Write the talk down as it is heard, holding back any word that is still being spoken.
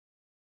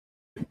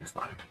It'll be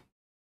fine.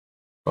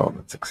 Well,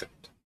 let's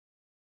accept.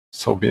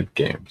 Soviet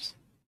games.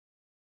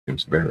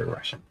 Seems very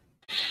Russian.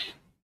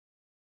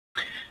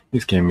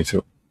 This game is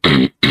a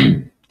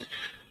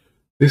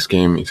this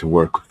game is a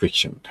work of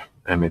fiction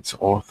and its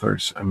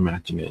author's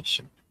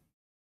imagination.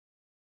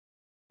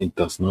 It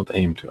does not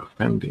aim to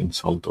offend,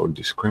 insult, or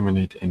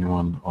discriminate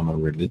anyone on a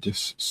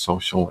religious,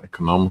 social,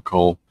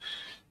 economical,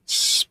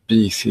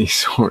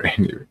 species, or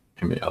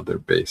any other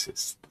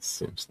basis. This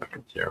seems like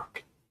a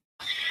joke.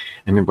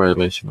 Any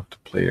violation of the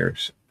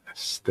player's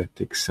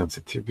aesthetic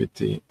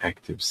sensitivity,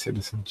 active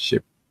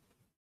citizenship.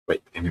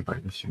 Wait, any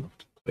violation of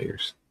the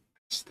player's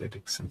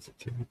aesthetic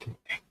sensitivity,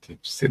 active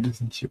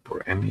citizenship,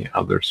 or any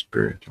other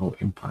spiritual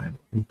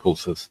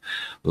impulses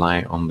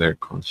lie on their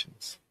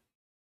conscience.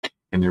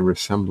 Any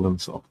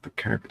resemblance of the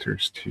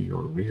characters to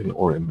your real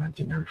or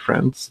imaginary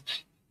friends,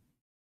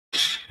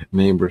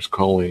 neighbors,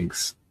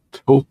 colleagues,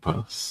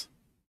 tulpas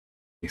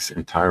is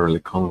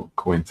entirely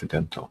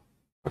coincidental.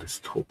 What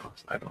is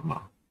tulpas? I don't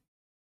know.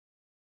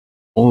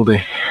 All the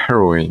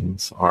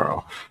heroines are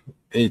of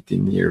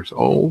 18 years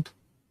old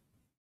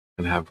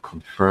and have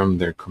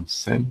confirmed their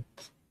consent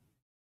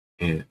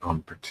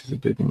on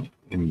participating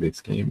in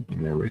this game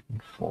in a written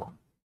form.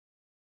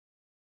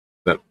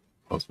 That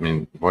must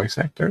mean voice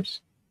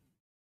actors.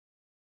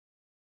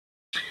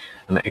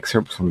 An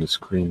excerpt from the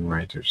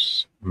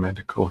screenwriter's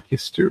medical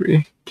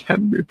history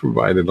can be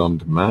provided on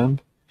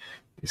demand.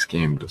 This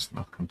game does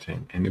not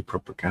contain any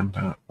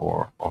propaganda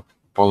or of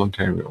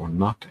voluntary or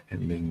not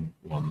ending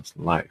one's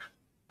life.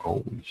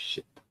 Holy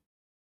shit.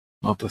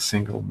 Not a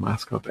single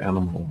mascot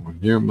animal or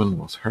human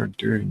was hurt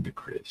during the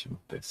creation of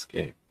this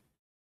game.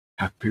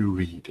 Happy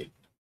reading.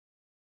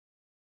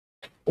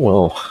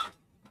 Well,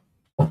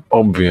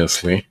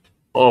 obviously,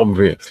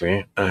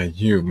 a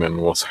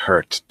human was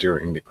hurt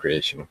during the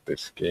creation of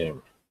this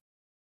game.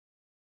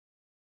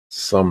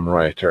 Some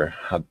writer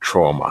had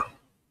trauma.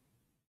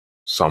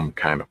 Some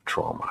kind of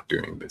trauma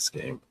during this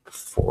game,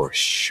 for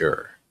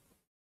sure.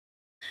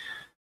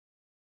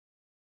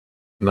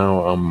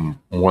 Now I'm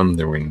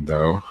wondering,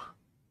 though,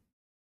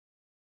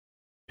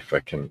 if I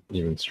can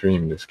even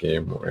stream this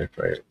game or if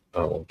I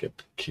will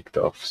get kicked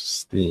off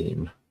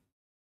Steam.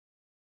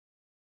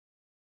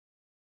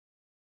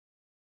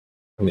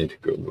 I need to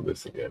Google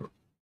this again.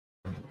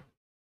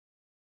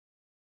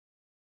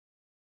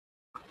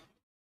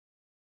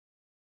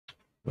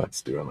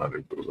 Let's do another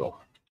Google.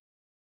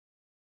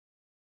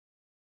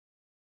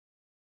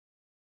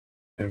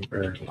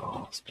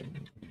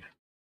 Everlasting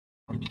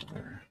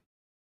Wonder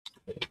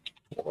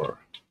for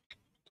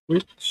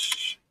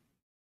Twitch.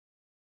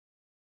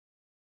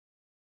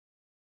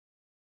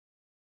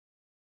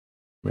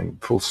 I mean,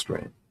 full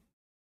stream.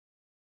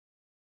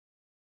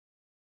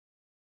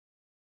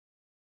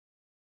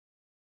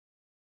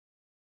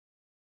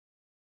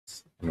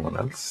 Is anyone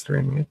else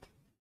streaming it?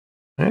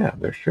 Yeah,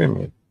 they're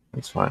streaming it.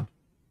 That's fine.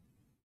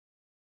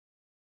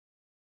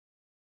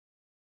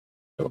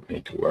 Don't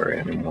need to worry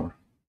anymore.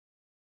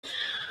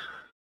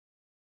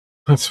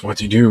 That's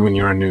what you do when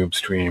you're a noob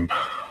stream.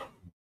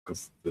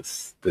 Because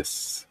this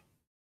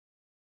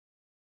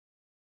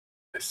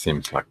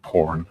seems like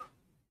porn.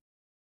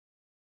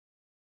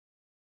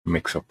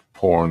 Mix up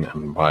porn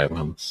and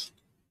violence.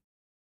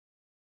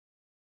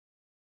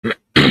 I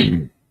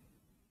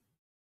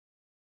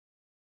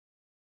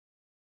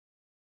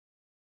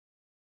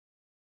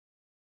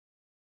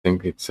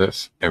think it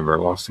says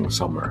Everlasting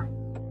Summer.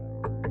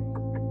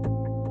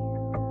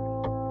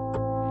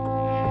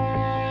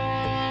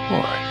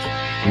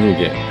 Alright, new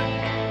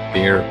game.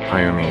 Dear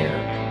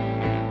Pioneer.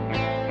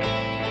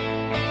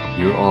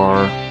 You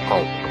are...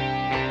 Oh.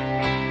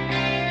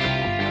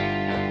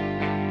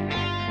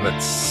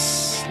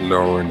 Let's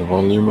lower the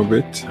volume a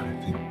bit, I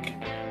think.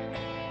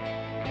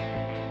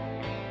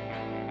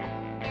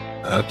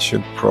 That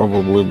should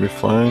probably be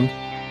fine.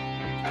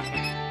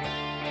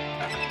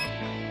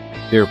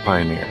 Dear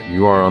Pioneer,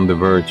 you are on the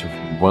verge of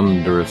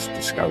wondrous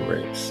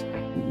discoveries.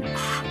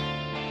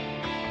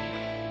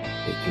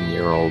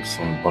 18-year-olds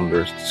on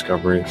wondrous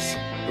discoveries.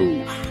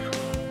 Oof.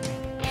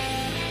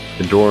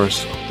 The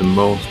doors of the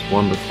most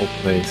wonderful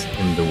place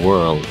in the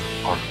world,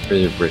 our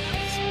favorite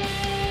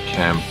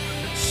Camp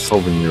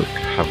Sauvignon,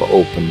 have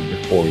opened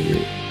before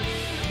you.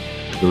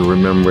 You'll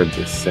remember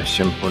this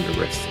session for the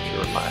rest of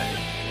your life.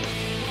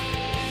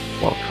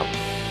 Welcome.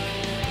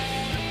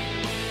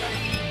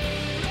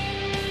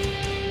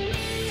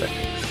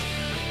 Settings.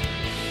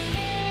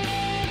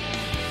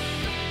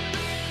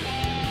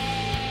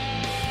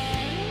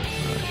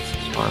 This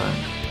is fine.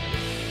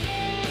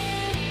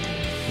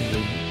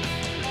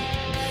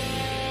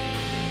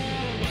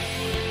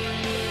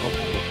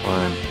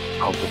 Fine.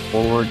 Auto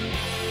forward.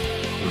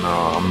 No,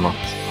 I'm not a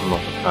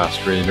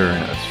fast reader,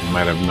 as you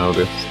might have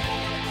noticed.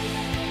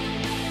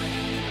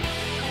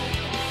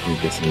 I'm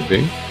guessing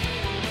big.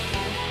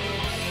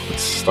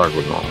 Let's start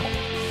with normal.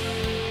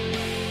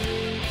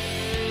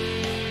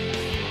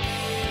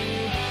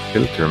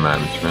 Filter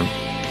management.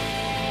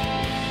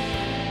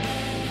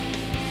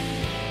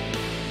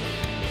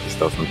 This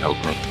doesn't help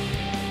me.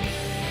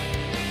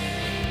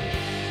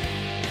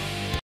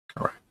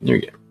 Alright, new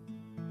game.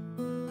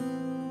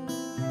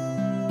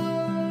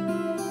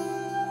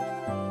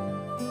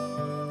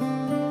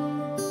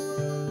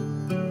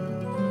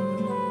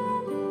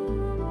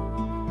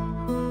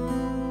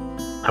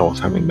 I was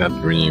having that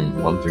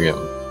dream once again.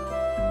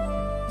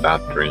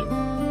 That dream.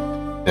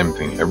 Same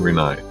thing every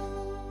night.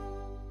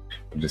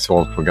 But it's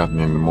all forgotten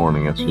in the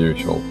morning as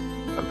usual.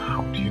 And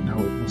how do you know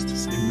it was the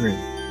same dream?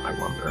 I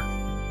wonder.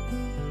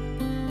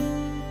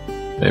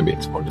 Maybe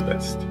it's for the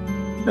best.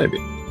 Maybe.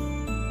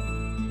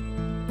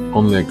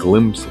 Only a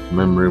glimpse of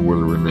memory will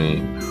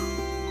remain,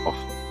 of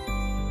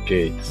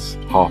gates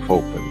half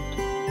opened,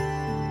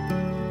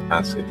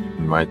 as if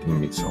inviting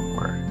me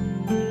somewhere.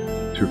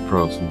 Two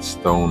frozen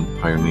stone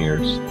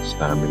pioneers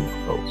standing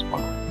close by.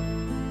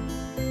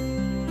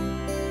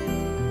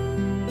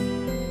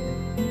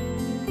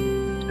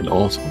 And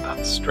also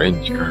that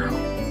strange girl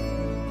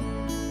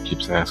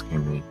keeps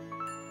asking me,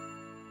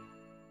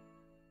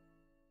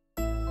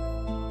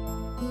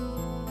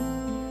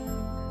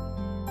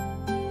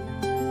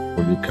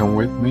 will you come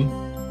with me?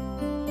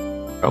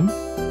 Come?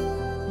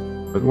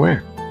 But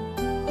where?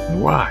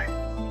 And why?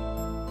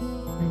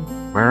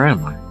 Where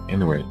am I,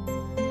 anyway?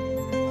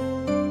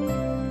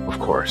 Of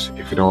course,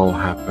 if it all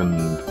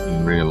happened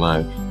in real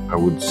life, I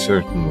would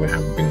certainly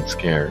have been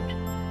scared.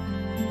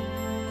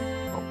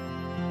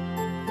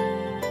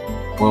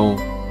 Well,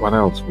 what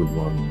else would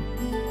one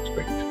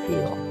expect to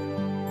feel?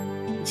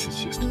 This is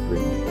just a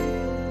dream.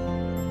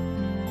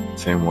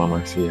 Same one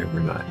I see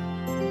every night.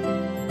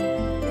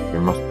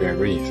 There must be a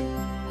reason.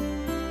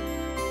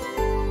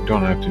 You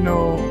don't have to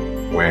know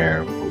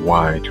where or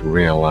why to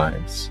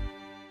realize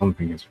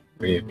something is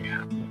really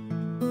happening.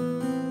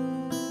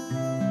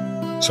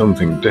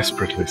 Something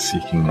desperately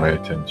seeking my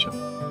attention.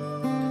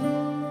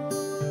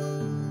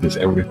 Is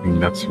everything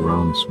that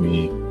surrounds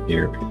me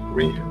here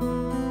real?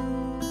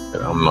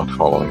 I'm not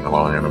following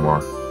along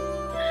anymore.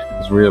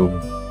 As real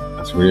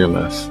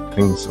as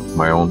things of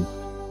my own,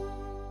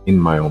 in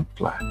my own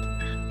flat.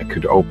 I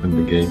could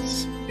open the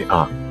gates,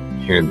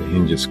 hear the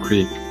hinges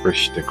creak,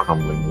 brush the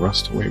crumbling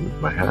rust away with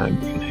my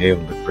hand, inhale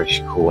the fresh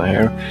cool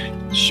air,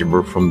 and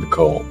shiver from the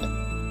cold.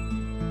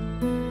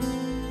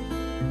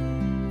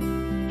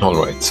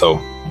 Alright, so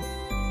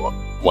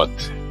what?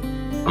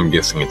 I'm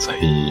guessing it's a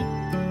he,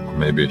 or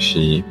maybe a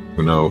she,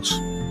 who knows?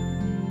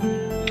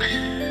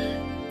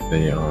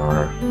 The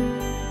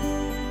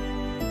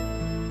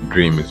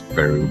dream is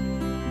very,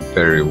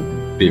 very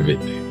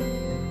vivid.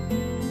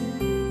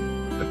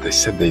 But they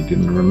said they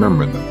didn't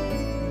remember them.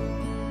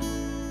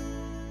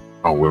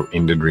 Oh, we're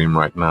in the dream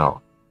right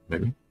now,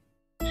 maybe?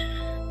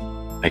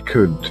 I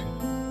could,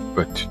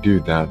 but to do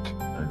that,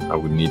 I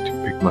would need to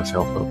pick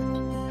myself up,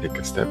 take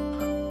a step,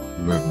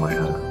 move my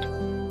hand.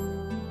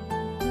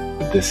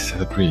 But this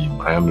is a dream,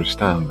 I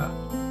understand that.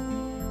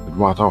 But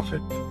what of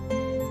it?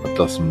 What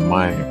does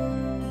my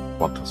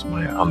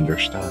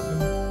understanding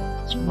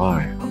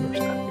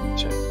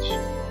change?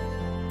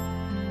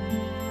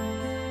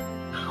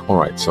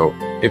 Alright, so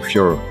if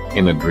you're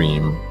in a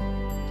dream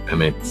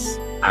and it's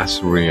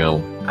as real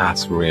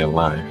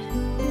life,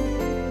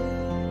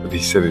 but he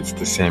said it's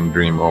the same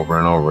dream over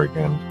and over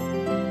again.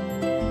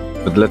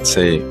 But let's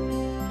say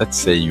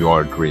you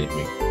are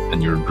dreaming,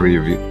 and you're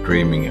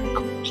dreaming a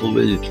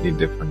completely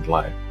different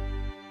life,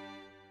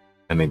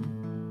 and it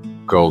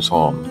goes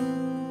on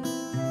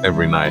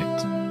every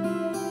night,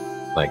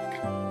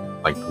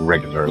 like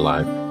regular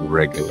life,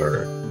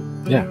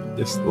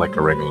 just like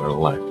a regular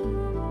life.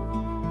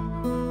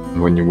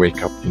 And when you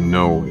wake up, you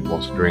know it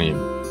was a dream.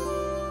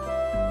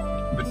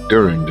 But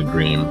during the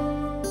dream,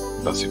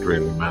 does it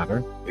really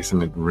matter?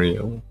 Isn't it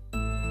real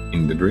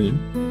in the dream?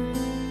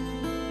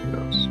 Who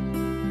knows?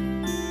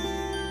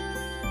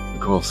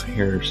 Because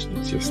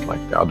it's just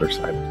like the other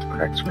side of the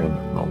cracked screen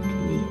of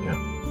multimedia,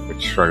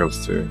 which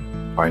struggles to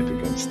fight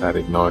against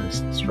static noise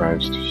and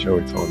strives to show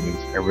its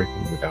audience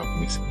everything without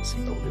missing a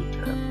single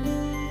detail.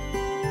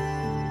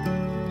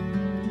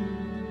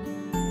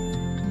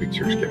 The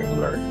picture's getting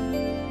blurry.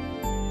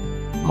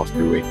 Must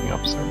be waking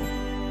up soon.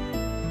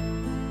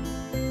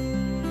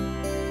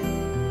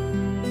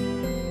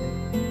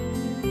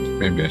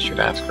 Maybe I should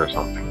ask her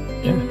something.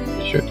 Yeah,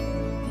 you should.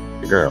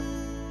 The girl.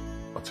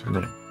 What's her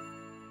name?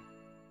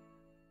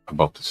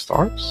 About the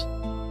stars?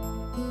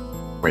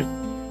 Wait.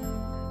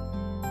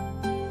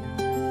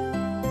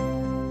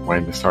 Why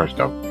the stars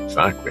though?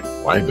 Exactly.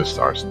 Why the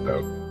stars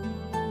though?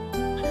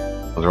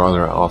 I'd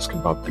rather ask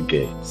about the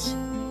gates.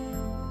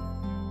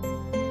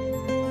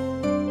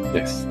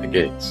 Yes, the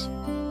gates.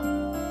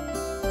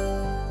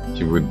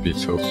 You would be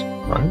so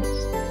surprised.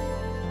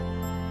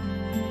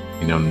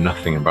 You know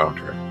nothing about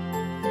her.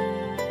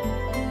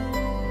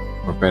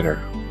 Or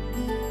better,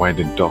 why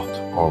the dot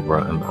over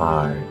an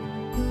I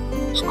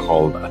was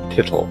called a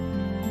tittle,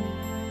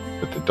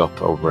 but the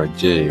dot over a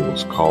J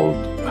was called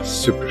a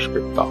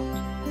superscript dot?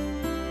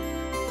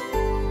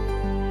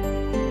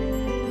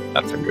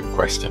 That's a good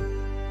question.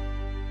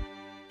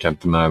 Can't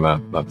deny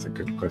that, that's a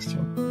good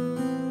question.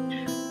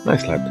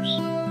 Nice letters.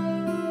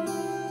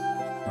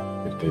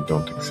 If they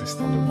don't exist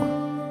anymore.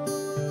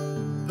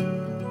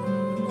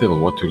 Still,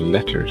 what do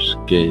letters,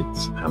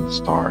 gates, and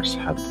stars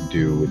have to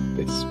do with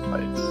this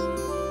place?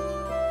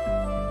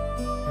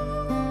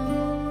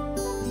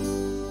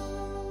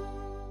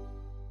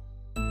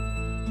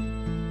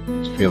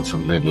 It feels a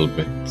little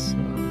bit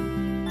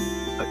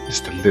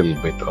just a little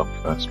bit of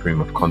a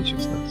stream of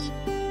consciousness.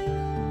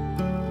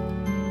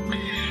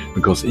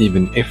 Because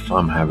even if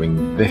I'm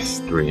having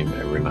this dream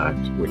every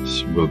night,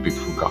 which will be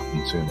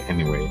forgotten soon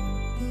anyway,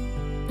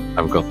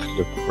 I've got to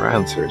look for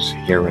answers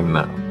here and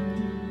now.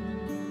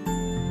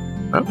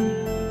 Oh,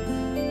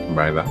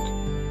 by that.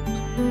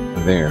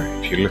 There,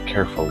 if you look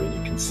carefully,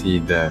 you can see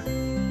the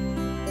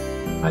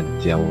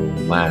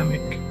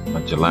Magellanic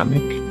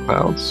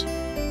clouds.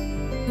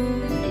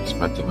 These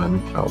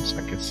Magellanic clouds,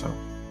 I guess so.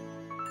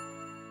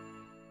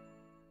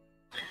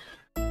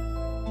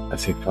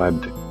 As if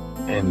I'd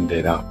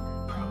ended up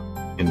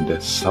in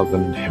the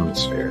southern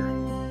hemisphere.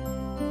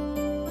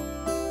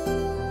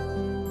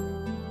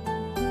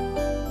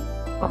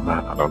 Oh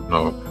man, I don't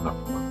know enough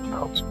about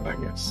clouds, but I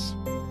guess.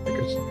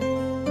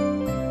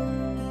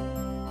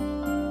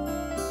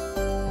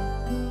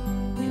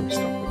 Can we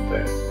stop with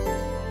the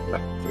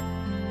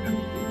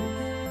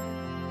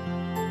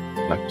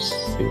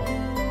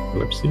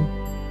epilepsy?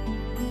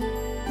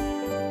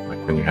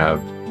 Like when you have,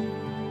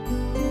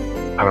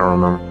 I don't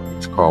remember what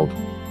it's called.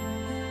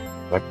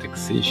 Epileptic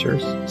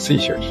seizures?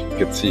 Seizures. You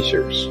get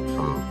seizures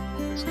from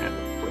this kind of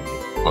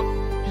blinking. Well,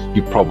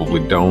 you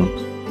probably don't,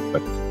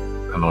 but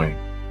annoying.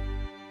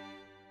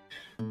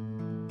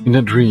 In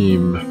a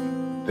dream,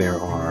 there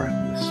are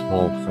the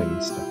small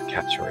things that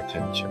catch your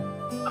attention.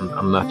 An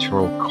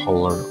unnatural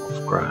color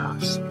of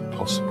grass,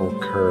 impossible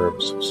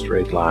curves of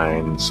straight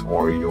lines,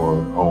 or your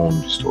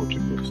own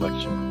distorted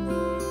reflection.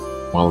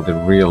 While the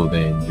real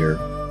danger,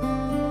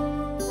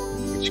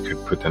 which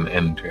could put an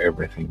end to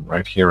everything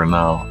right here and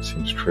now,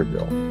 seems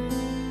trivial.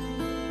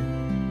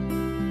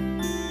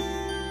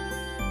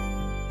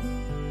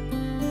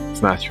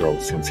 It's natural,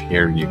 since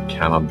here you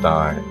cannot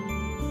die.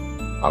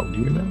 How do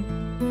you know?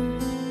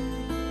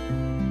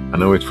 I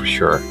know it for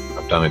sure.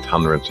 I've done it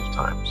hundreds of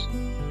times.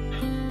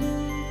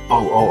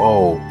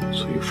 Oh,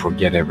 so you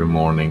forget every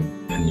morning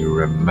and you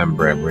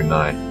remember every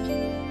night.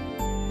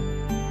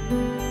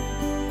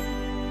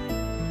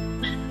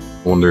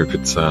 I wonder if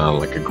it's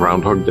like a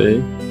Groundhog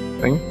Day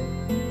thing?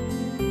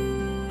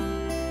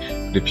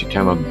 But if you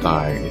cannot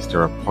die, is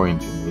there a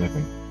point in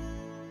living?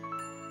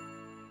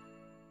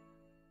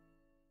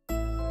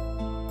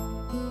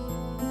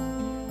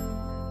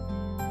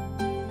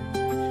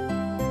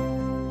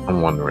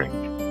 I'm wondering,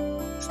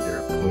 is there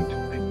a point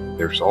in living?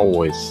 There's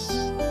always,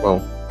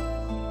 well,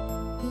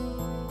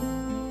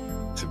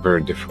 it's a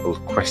very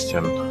difficult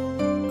question.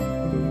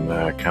 And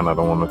I kind of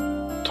don't want to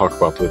talk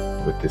about it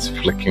with this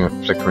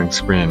flickering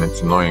screen.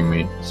 It's annoying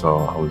me, so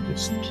I'll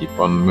just keep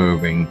on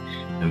moving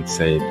and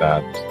say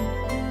that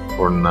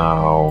for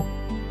now,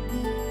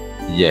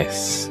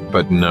 yes,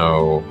 but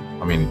no.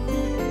 I mean,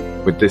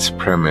 with this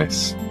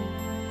premise,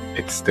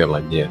 it's still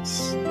a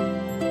yes.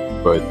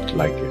 But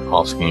like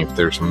asking if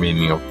there's a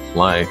meaning of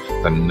life,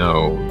 then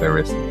no, there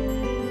isn't.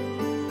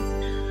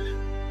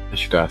 I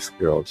should ask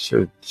her.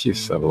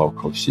 She's a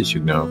local. She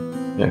should know.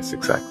 Yes,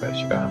 exactly. I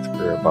should ask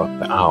her about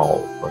the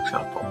owl, for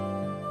example.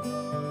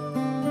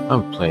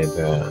 I've played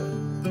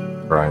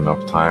for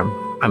enough time.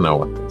 I know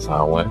what this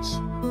owl is.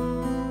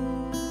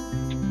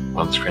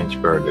 One strange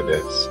bird it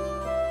is.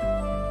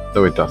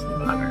 Though it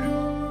doesn't matter.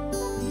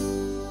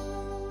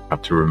 I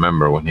have to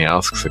remember when he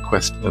asks the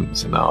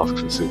questions and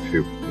asks us if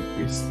we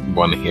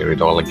want to hear it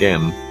all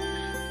again.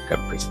 You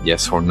gotta press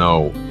yes or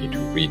no. We need to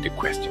read the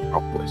question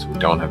properly so we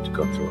don't have to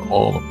go through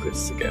all of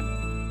this again.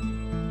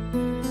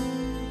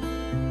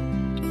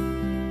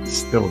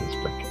 Still is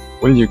blinking.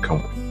 Will you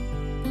come with?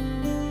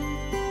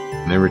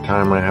 And every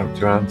time I have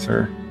to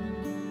answer,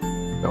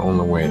 the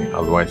only way,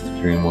 otherwise the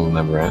dream will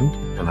never end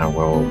and I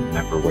will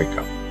never wake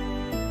up.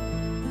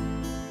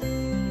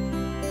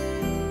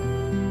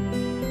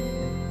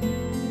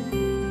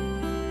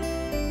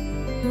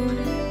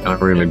 And I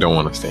really don't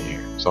want to stay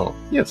here, so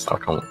yes, I'll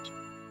come with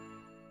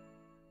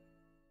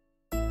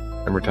you.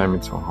 Every time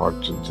it's so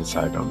hard to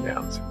decide on the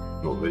answer,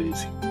 it will be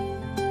easy.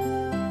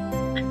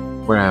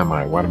 Where am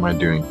I? What am I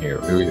doing here?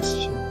 Who is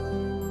she?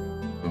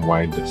 And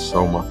why does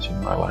so much in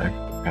my life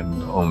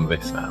depend on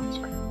this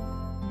answer?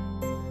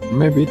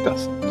 Maybe it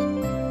doesn't.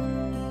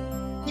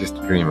 Just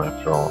a dream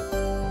after all.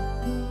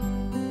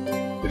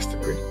 Just a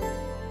dream.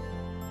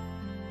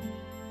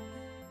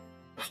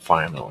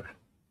 Finally.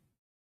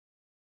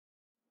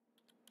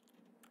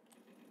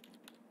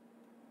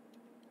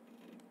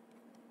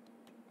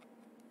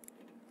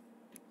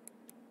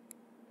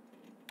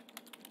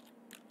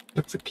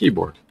 That's a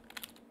keyboard.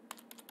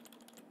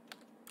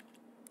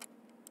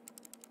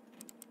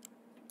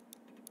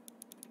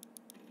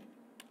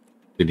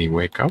 Did he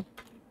wake up?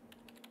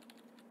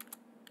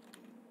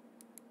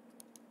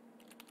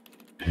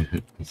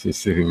 Is he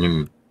sitting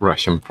in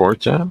Russian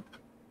 4chan?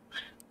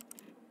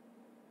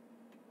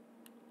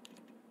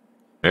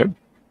 Yep,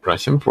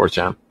 Russian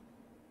 4chan.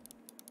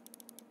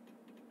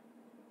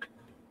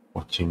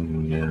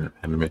 Watching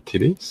anime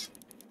titties.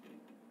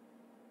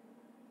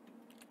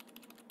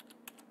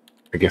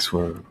 I guess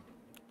we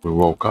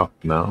woke up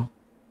now.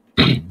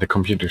 The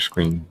computer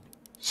screen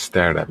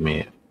stared at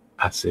me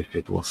as if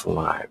it was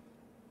alive.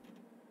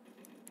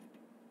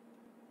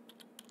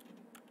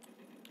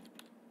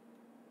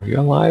 Are you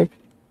alive?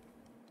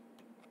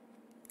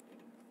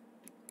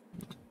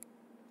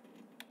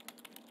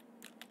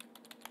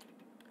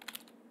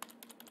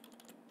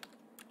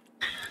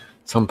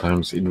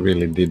 Sometimes it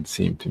really did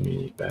seem to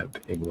me that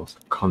it was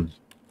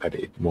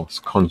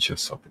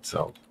conscious of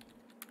itself,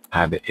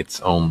 had its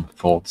own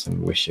thoughts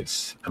and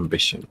wishes,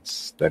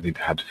 ambitions, that it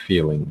had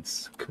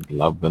feelings, could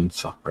love and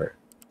suffer.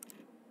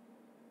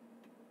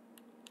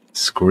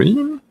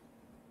 Screen?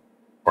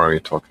 Or are you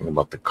talking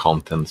about the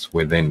contents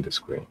within the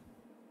screen?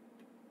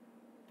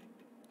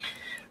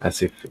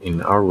 As if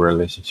in our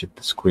relationship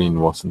the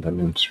screen wasn't an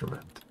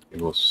instrument.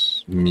 It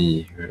was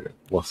me who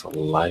was a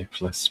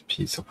lifeless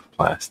piece of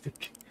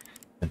plastic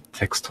and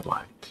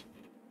textolite.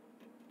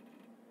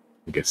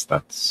 I guess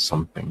that's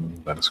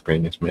something that a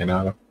screen is made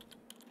out of.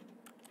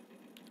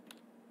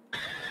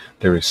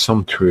 There is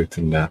some truth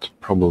in that,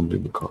 probably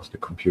because the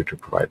computer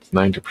provides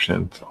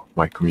 90% of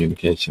my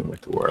communication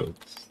with the world,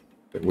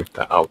 with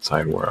the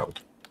outside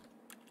world.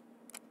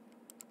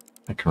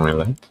 I can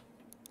relate,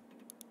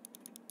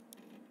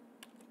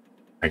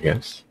 I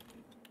guess.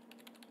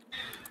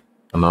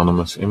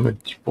 Anonymous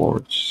image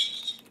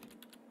boards.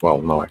 Well,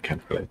 no, I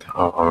can't relate.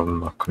 I'm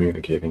not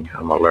communicating.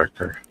 I'm a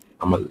lurker.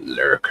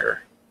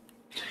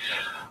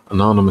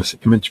 Anonymous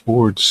image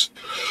boards.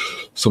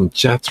 Some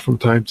chats from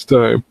time to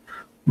time.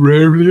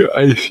 Rarely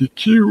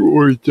ICQ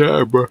or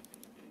Jabba.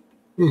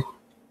 And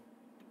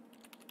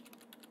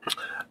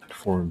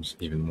forums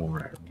even more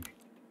rarely.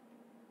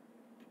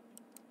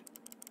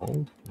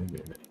 Oh,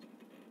 maybe.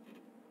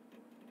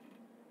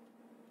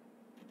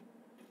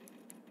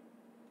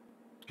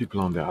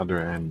 People on the other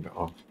end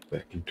of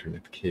the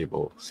internet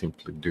cable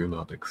simply do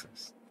not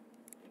exist.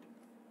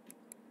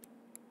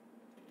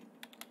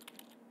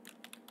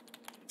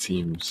 It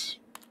seems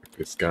like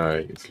this guy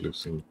is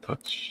losing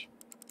touch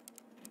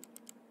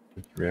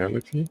with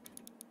reality.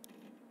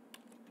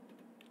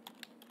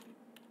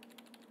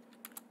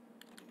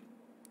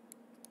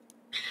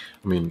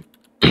 I mean,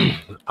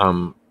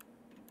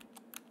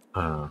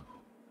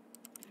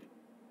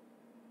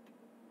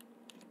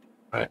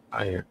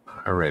 I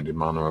read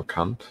Immanuel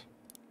Kant,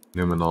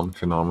 Noumenon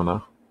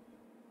Phenomena.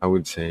 I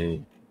would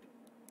say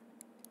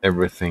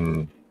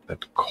everything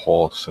that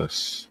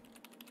causes,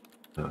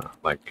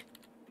 like,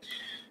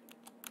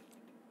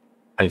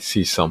 I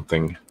see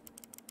something,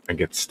 I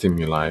get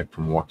stimuli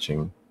from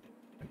watching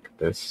like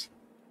this.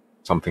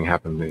 Something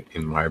happened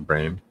in my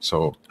brain,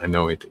 so I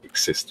know it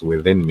exists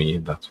within me.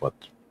 That's what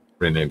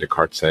René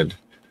Descartes said,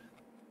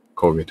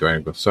 cogito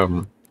ergo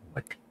sum.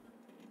 Like,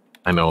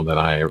 I know that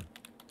I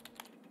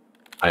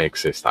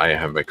exist, I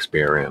have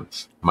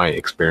experience. My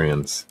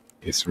experience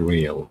is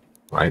real,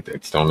 right?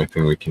 It's the only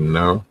thing we can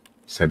know,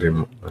 said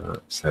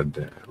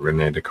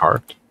René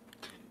Descartes.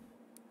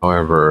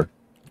 However,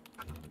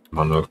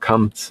 Immanuel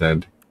Kant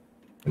said,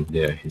 and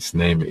yeah, his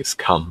name is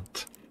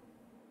Kant.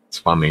 It's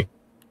funny.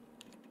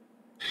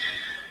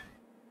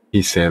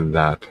 He said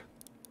that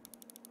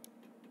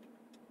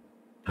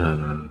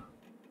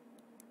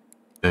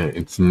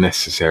it's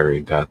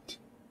necessary that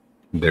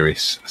there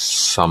is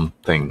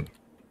something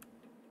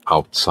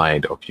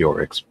outside of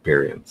your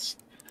experience.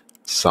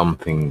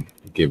 Something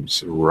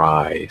gives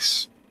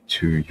rise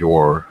to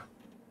your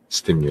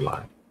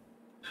stimuli.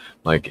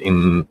 Like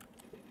in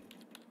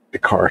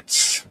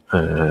Descartes'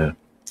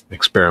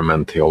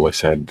 experiment, he always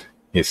said,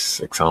 his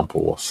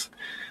example was,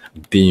 a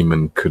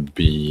demon could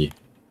be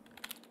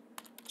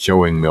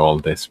showing me all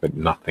this, but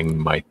nothing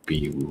might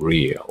be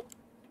real.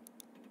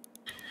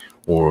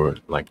 Or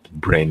like the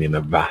brain in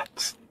a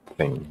vat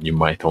thing. You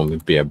might only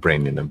be a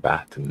brain in a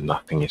vat and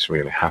nothing is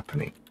really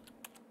happening.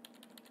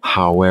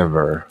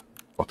 However,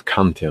 what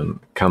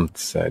Kant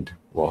said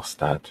was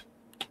that,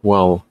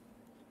 well,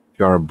 if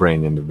you are a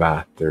brain in the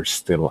vat, there's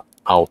still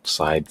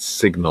outside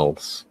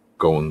signals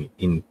going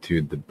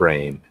into the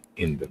brain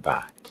in the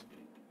vat.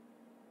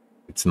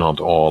 It's not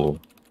all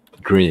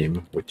a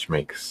dream, which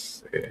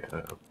makes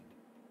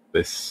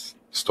this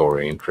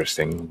story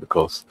interesting,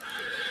 because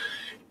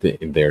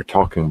they're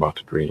talking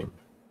about a dream.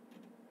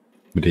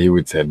 But he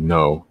would say,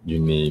 no, you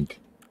need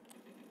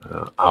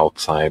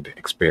outside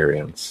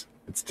experience.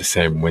 It's the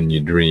same when you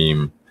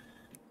dream.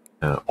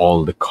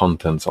 All the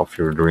contents of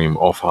your dream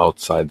of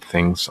outside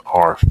things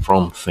are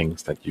from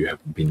things that you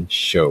have been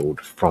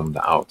showed from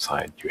the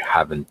outside. You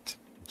haven't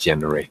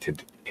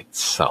generated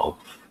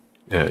itself.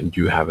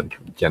 You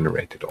haven't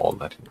generated all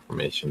that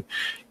information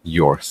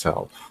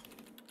yourself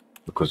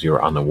because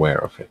you're unaware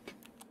of it.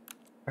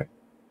 Right?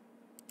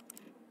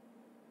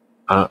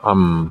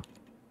 I'm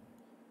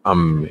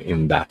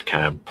in that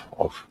camp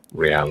of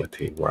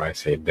reality where I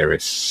say there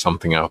is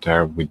something out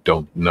there. We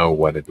don't know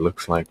what it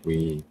looks like.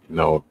 We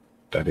know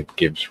that it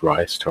gives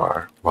rise to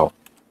our, well,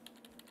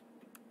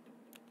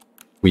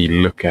 we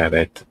look at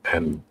it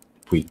and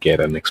we get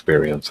an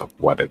experience of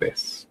what it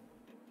is.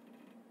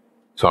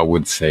 So I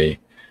would say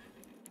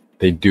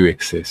they do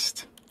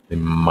exist. They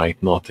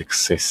might not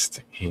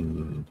exist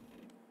in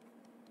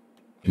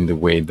the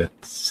way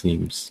that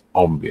seems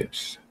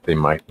obvious. They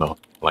might not,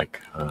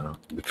 like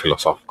the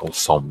philosophical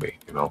zombie,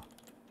 you know.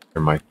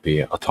 There might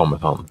be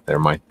automaton, there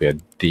might be a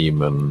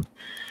demon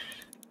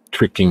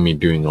tricking me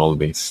doing all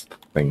these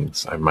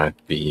things. I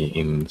might be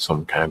in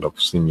some kind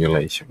of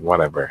simulation,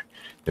 whatever.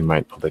 They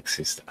might not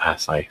exist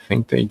as I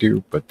think they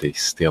do, but they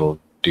still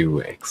do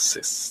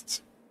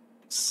exist.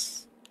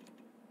 It's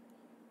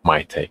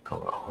my take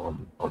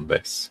on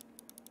this.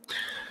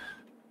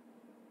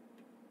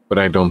 But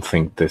I don't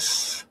think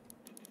this,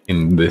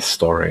 in this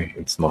story,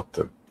 it's not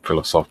the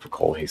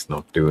philosophical. He's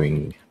not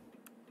doing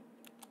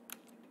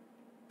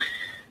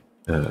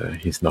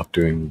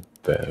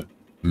the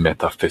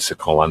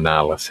metaphysical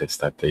analysis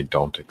that they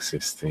don't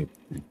exist.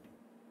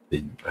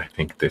 I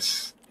think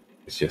this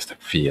is just a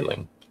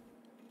feeling.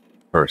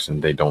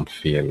 Person, they don't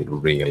feel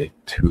real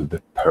to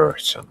the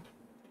person.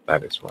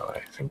 That is what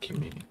I think he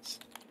means.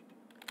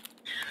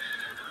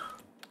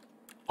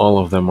 All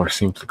of them are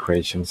simple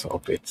creations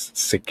of its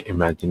sick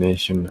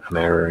imagination, an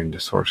error in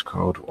the source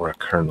code, or a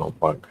kernel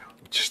bug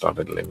which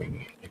started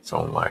living its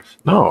own life.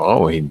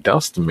 No, he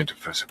does the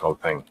metaphysical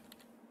thing.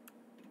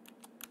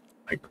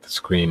 Like the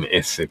screen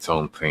is its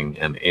own thing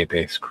and it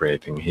is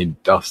creating. He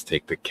does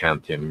take the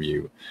Kantian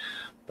view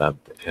that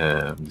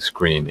the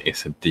screen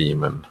is a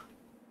demon,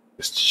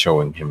 just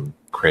showing him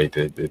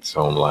created its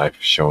own life,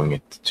 showing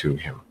it to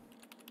him.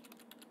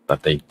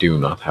 That they do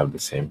not have the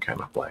same kind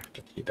of life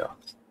that he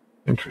does.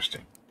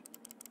 Interesting.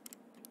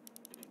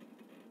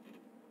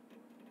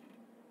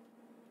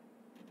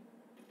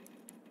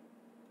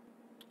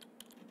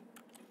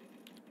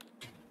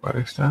 What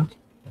is that?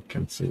 I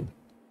can see.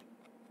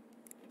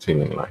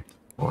 Ceiling light.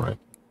 Alright.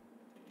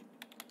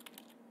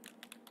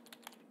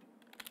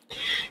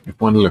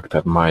 If one looked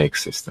at my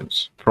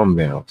existence from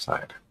the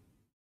outside,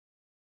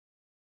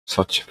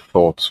 such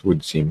thoughts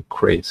would seem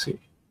crazy,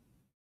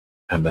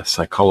 and a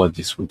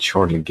psychologist would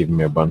surely give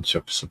me a bunch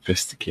of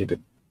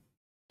sophisticated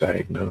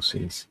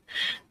diagnoses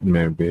and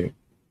maybe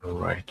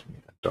write me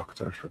a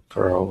doctor's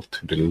referral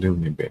to the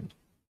loony bin.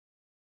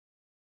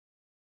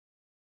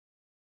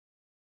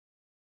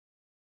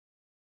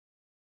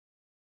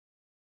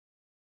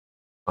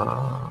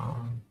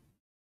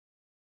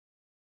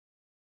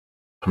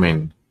 I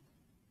mean,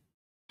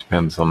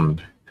 depends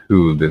on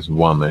who this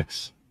one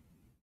is.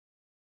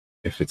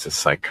 If it's a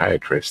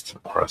psychiatrist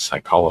or a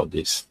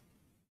psychologist,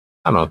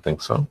 I don't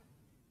think so.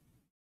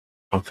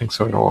 I don't think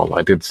so at all.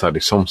 I did study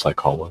some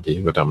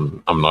psychology, but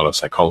I'm not a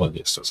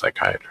psychologist or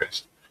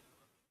psychiatrist.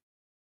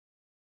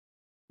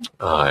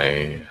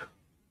 I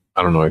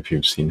don't know if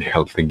you've seen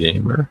Healthy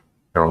Gamer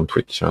here on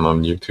Twitch and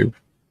on YouTube.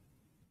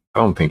 I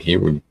don't think he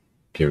would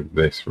give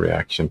this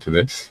reaction to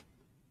this.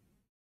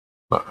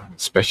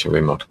 Especially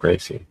not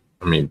crazy.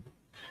 I mean,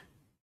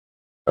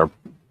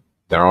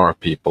 there are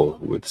people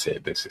who would say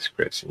this is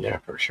crazy, yeah,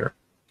 for sure.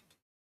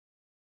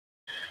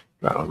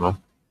 But I don't know.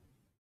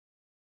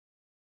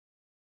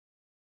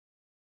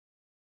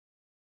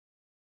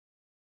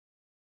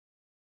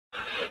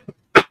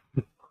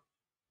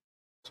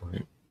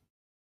 Sorry.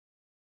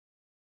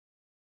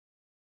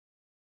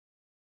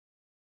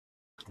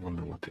 I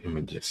wonder what the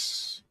image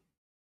is,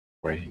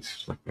 where he's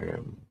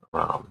flipping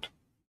around.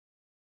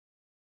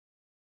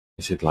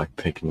 Is it like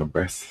taking a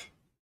breath,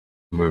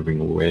 moving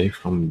away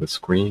from the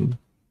screen?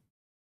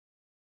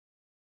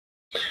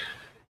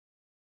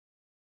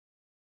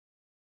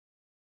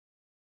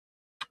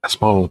 A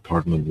small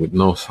apartment with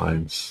no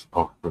signs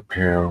of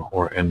repair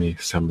or any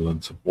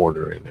semblance of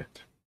order in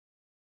it.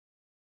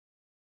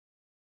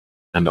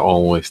 And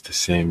always the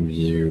same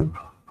view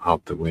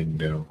out the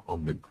window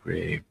on the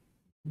grey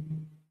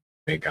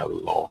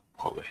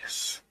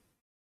megalopolis.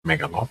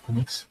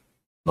 Megalopolis?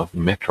 Not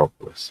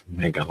metropolis,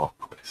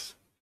 megalopolis.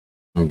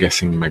 I'm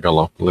guessing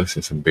megalopolis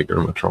is a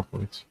bigger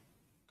metropolis.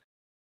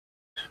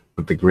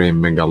 With the grey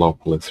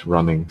megalopolis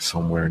running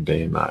somewhere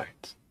day and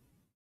night.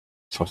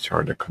 Such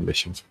are the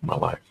conditions of my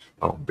life.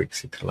 Oh, big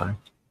city life.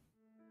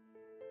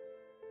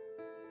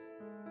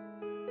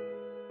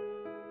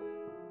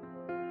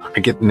 I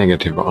get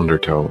negative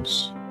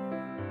undertones.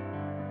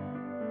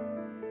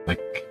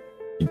 Like,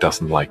 he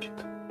doesn't like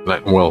it.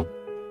 Like, well,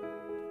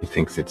 he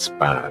thinks it's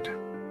bad.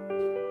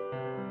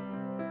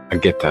 I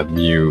get that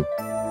view.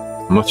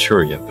 I'm not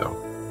sure yet, though.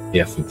 He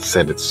hasn't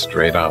said it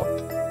straight out.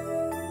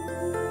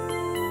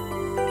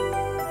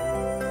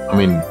 I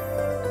mean,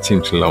 it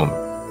seems alone.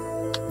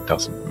 He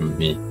doesn't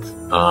meet...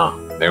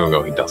 there we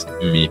go. He doesn't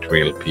meet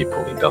real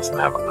people. He doesn't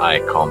have eye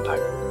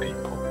contact with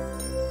people.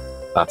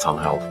 That's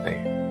unhealthy.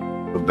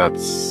 But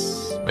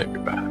that's maybe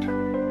bad.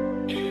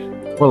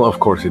 Well, of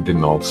course, it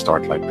didn't all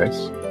start like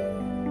this.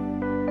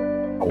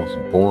 I was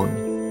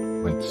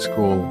born, went to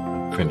school,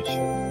 and finished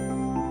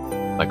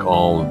it. Like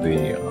all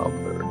the others.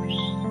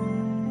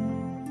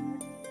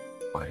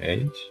 My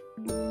age,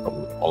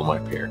 all my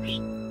peers.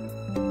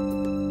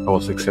 I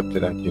was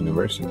accepted at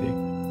university.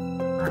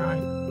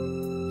 Right.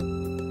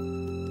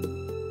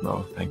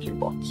 No, thank you,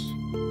 bots.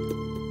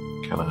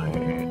 Can I...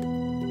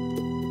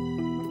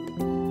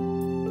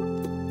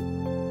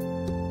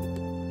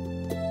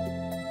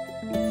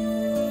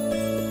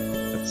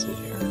 Let's see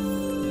here.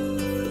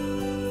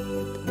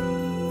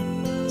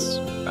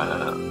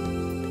 Spam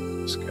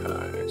these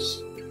guys.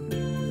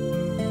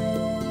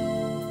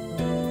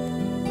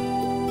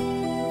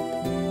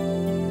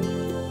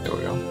 There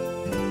we go.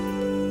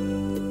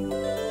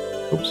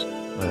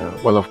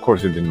 Well, of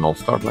course, it didn't all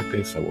start like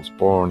this. I was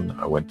born,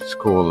 I went to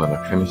school, and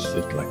I finished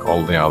it like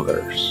all the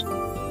others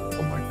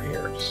of my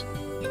peers.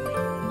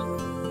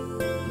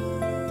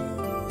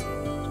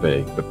 It's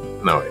vague, but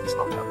no, it's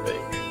not that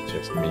vague. It's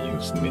just me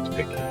using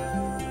nitpicking.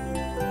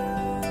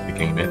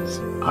 Picking nits,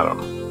 I don't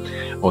know.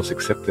 I was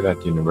accepted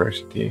at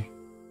university,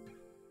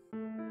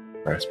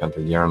 where I spent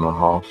a year and a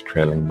half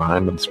trailing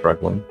behind and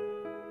struggling.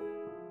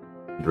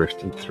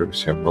 Drifted through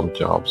several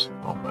jobs.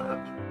 Oh man,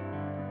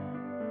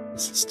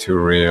 this is too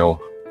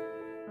real.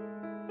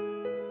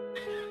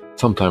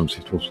 Sometimes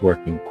it was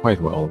working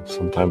quite well,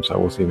 sometimes I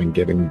was even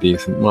getting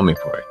decent money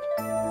for it.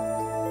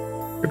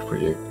 Good for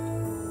you.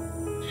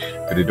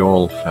 But it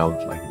all felt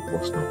like it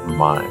was not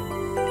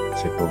mine,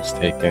 as if it was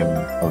taken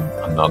from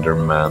another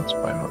man's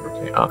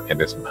biography.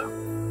 It is man.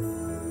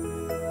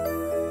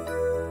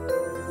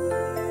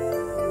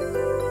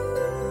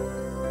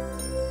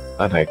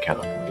 That I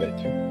cannot relate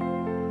to.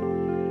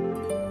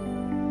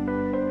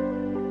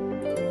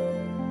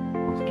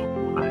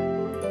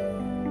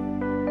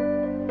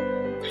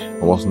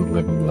 I wasn't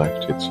living life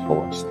to its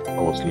fullest. I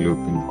was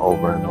looping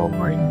over and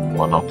over in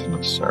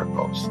monotonous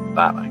circles.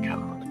 That I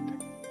can relate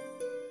to.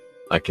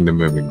 Like in the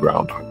movie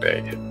Groundhog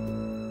Day.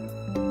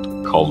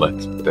 Called it,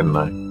 didn't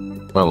I?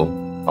 Well,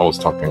 I was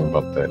talking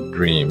about the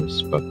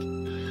dreams, but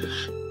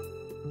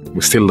we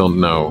still don't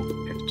know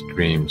if the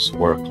dreams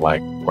work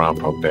like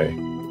Groundhog Day.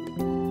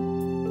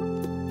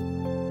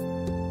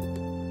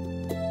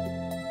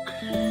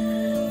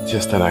 It's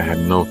just that I had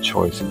no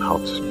choice in how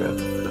to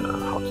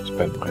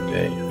spend my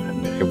day.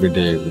 Every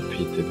day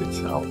repeated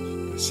itself,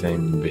 the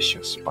same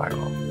vicious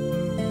spiral.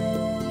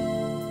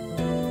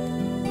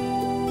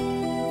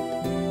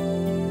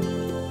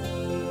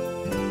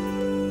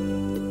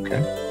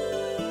 Okay.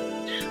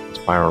 A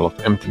spiral of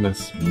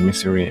emptiness,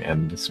 misery,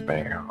 and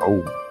despair.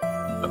 Oh,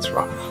 that's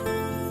rough.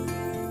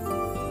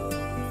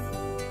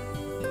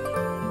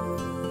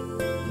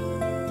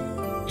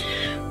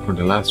 For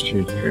the last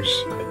few years,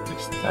 I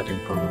just sat in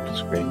front of the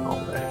screen all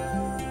day.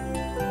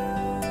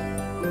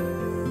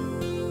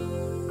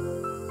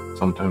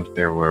 Sometimes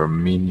there were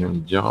menial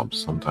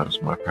jobs,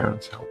 sometimes my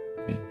parents helped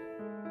me.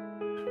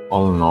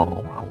 All in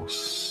all, I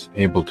was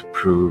able to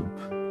prove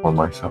for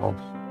myself.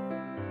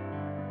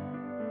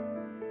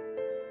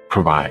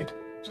 I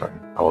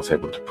was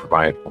able to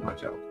provide for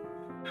myself.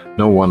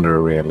 No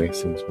wonder really,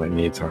 since my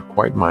needs are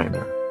quite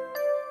minor.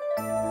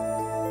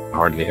 I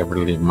hardly ever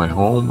leave my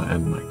home,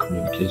 and my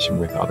communication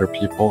with other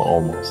people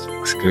almost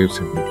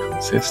exclusively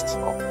consists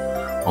of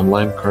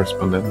online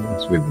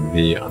correspondence with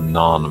the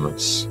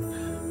anonymous.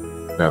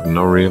 We have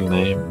no real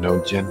name,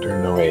 no gender,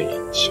 no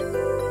age.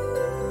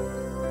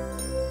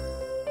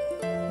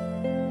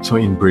 So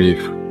in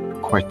brief, a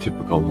quite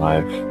typical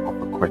life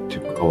of a quite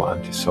typical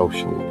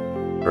antisocial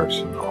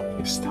person of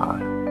his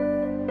time.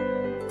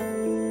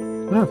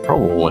 Yeah,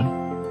 probably.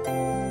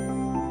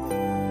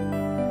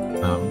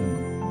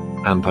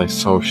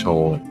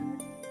 Antisocial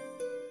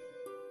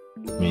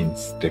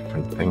means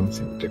different things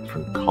in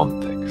different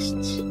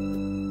contexts.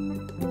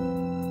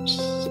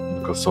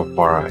 Because so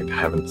far I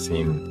haven't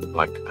seen,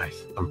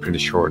 I'm pretty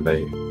sure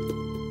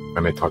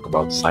when they talk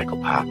about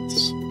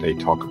psychopaths, they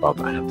talk about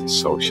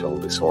antisocial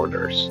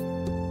disorders.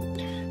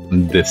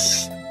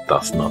 This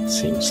does not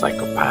seem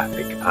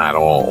psychopathic at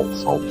all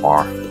so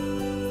far.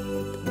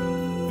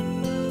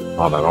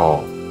 Not at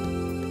all.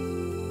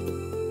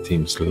 It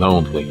seems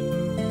lonely.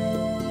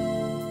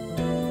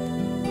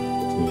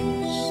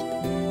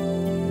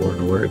 What are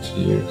the words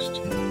used?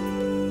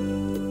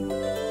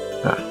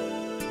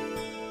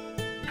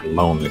 A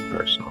lonely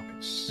person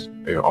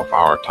of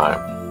our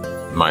time,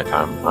 my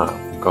time,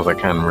 because I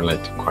can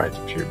relate to quite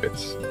a few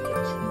bits.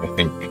 I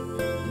think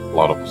a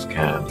lot of us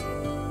can.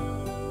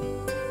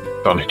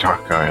 Donnie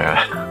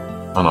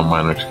Darko, on a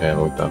minor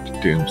scale without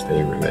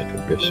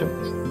doomsday-related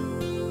visions.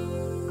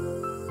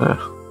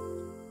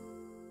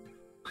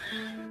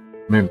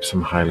 Maybe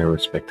some highly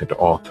respected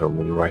author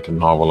will write a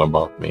novel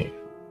about me.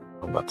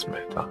 Well, that's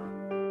meta.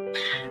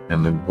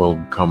 And it will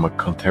become a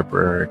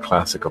contemporary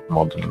classic of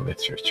modern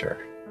literature.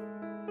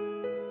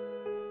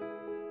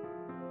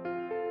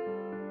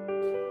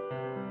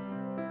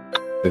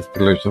 This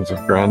delusions of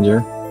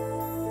grandeur,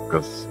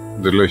 because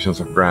delusions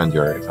of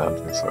grandeur is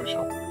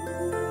antisocial.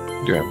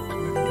 You do have to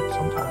live in it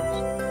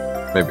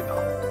sometimes. Maybe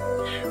not.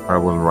 Or I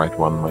will write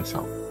one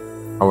myself.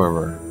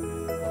 However,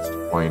 what's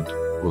the point of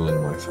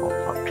fooling myself?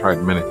 I've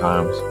tried many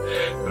times,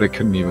 but I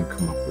couldn't even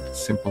come up with a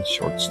simple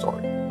short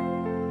story.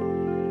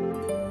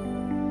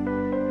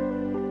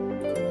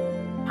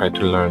 Tried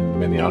to learn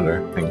many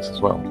other things as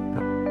well.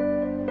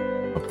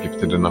 Not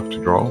gifted enough to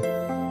draw.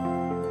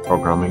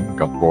 Programming,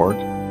 got bored.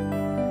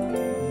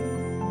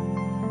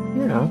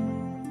 Yeah,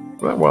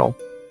 well,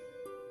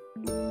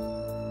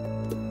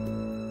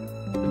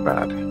 too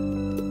bad.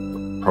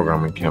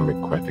 Programming can be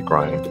quite a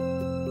grind.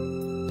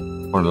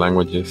 Foreign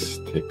languages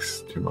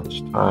takes too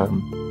much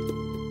time.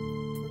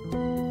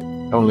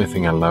 The only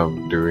thing I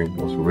loved doing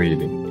was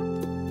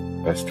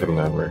reading.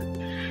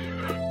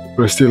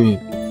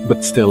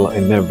 But still, I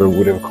never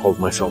would have called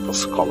myself a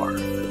scholar.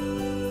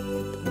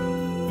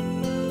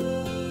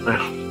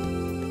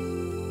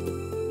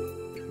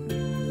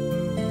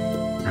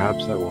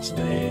 perhaps I will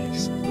stay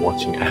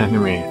watching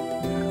anime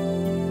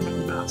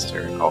and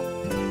master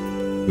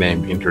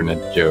name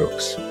internet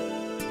jokes.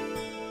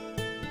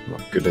 I'm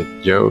not good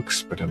at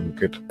jokes, but I'm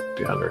good at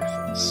the other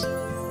things.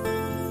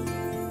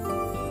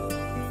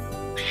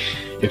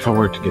 If I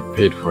were to get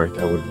paid for it,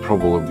 I would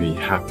probably be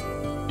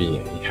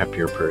a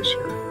happier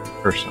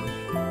person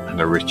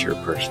and a richer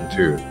person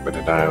too, but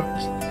I doubt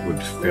it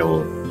would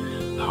fill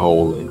the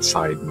hole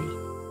inside me.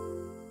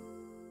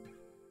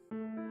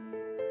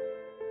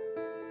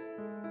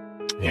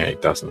 Yeah,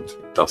 it doesn't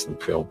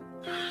fill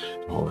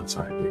the hole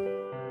inside you.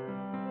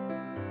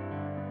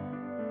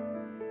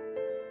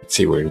 Let's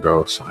see where it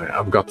goes.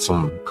 I've got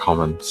some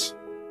comments.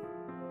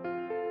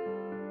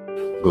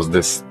 Because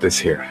this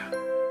here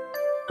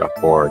got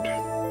bored.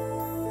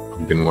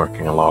 I've been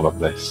working a lot of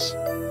this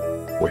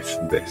with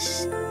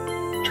this,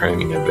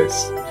 training at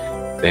this.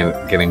 Then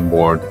getting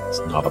bored is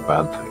not a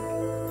bad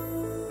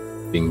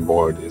thing. Being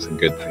bored is a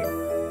good thing.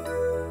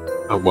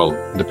 Well,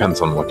 it depends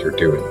on what you're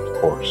doing,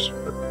 of course.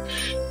 But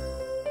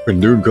when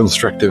doing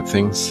constructive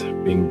things,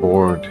 being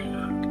bored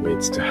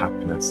leads to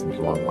happiness in the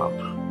long run.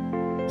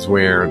 It's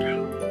weird,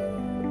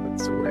 but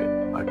that's the way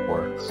life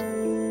works.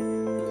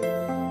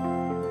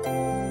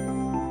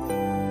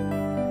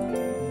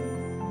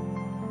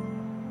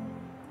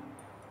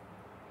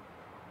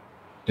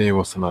 Today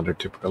was another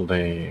typical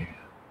day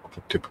of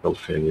a typical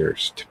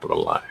failure's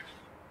typical life.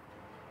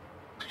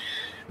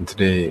 And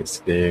today is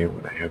the day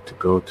when I have to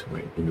go to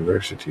my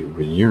university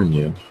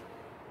reunion.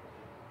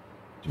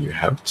 Do you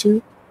have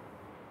to?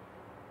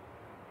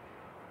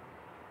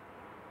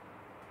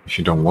 If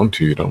you don't want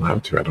to, you don't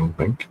have to, I don't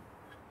think.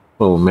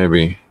 Well,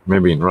 maybe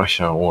in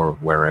Russia or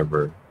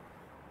wherever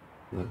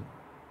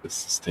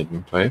this is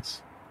taking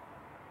place.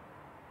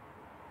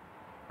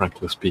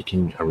 Frankly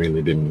speaking, I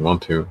really didn't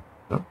want to.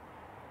 No.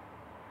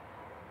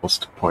 What's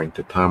the point?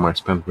 The time I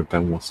spent with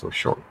them was so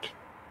short.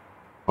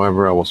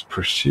 However, I was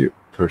persuaded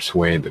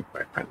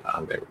by a friend.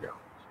 There we go.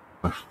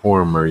 My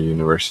former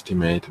university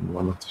mate and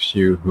one of the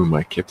few whom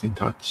I kept in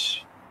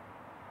touch,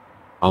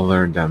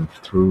 other than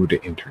through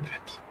the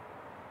internet.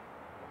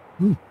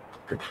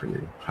 Good for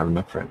you, having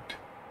a friend.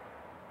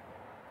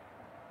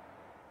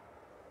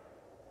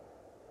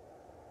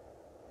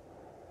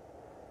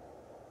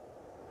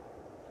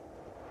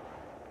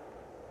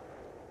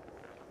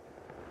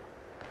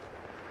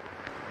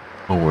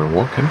 Oh, we're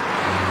walking.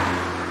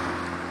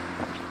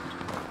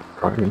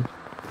 Driving.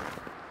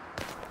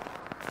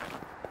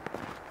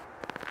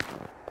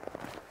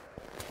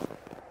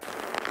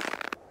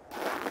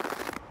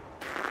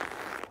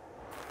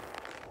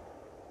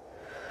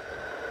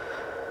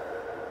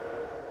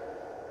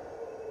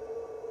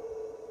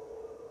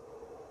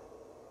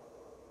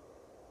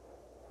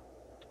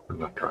 We're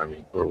not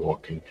driving, we're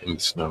walking in the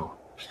snow.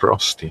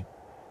 Frosty.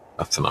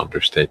 That's an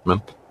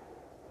understatement.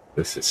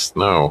 This is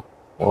snow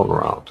all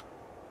around.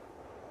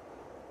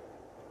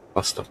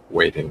 I'll stop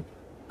waiting.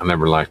 I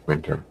never liked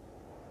winter.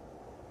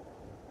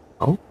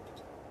 Oh?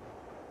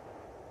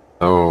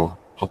 So,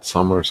 hot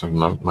summers are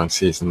not my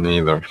season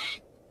either.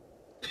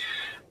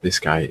 This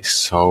guy is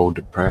so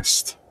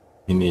depressed.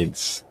 He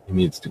needs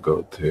to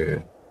go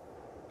to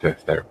a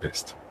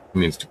therapist. He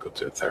needs to go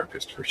to a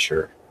therapist for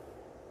sure.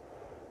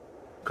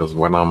 Because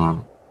when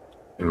I'm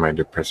in my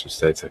depressive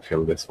states, I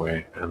feel this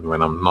way. And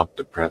when I'm not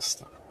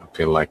depressed, I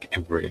feel like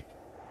every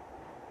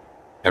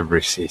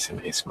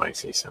season is my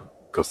season.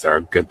 Because there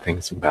are good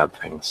things and bad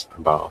things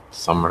about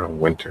summer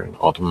and winter and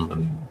autumn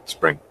and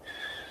spring.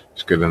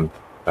 There's good and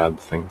bad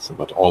things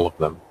about all of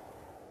them.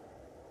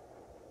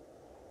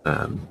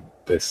 And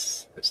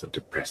this is a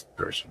depressed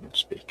person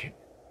speaking.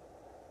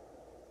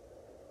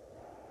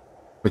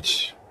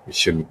 Which we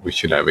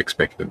should have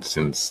expected,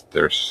 since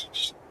there's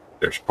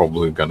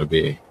probably gonna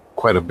be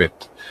quite a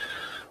bit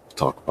of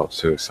talk about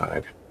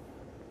suicide.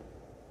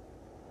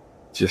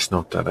 Just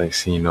not that I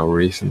see no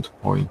reason to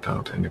point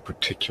out any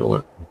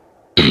particular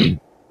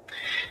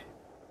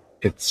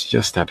it's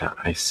just that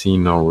I see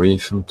no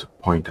reason to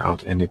point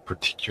out any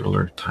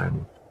particular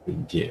time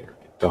of the year.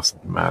 It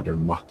doesn't matter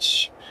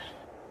much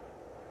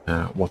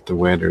what the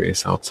weather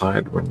is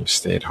outside when you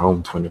stay at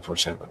home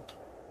 24/7.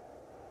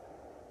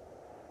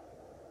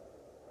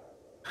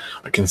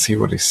 I can see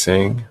what he's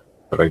saying,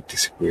 but I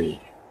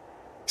disagree.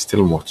 I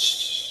still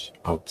watch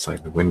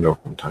outside the window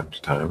from time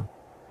to time,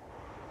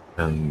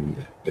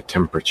 and the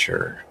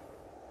temperature,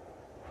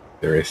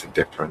 there is a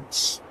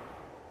difference.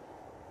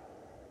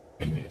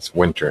 And it's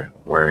winter,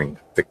 I'm wearing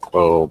thick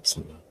clothes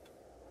and a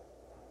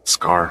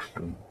scarf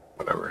and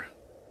whatever.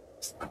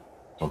 I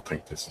don't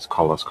think this is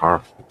called a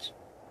scarf, it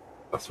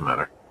doesn't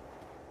matter.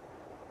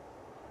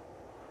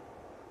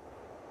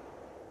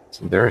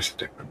 So there is a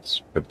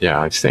difference. But yeah,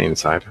 I stay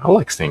inside. I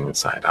like staying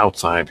inside.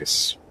 Outside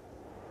is...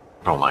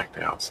 I don't like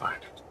the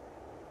outside.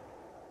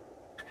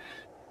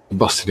 The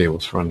bus today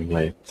was running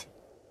late.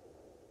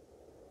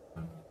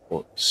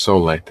 Well, so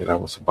late that I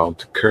was about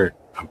to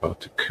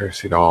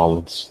curse it all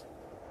and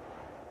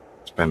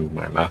spend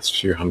my last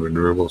few hundred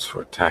rubles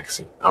for a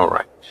taxi.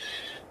 Alright.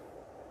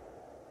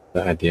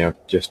 The idea of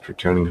just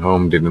returning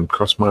home didn't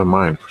cross my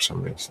mind for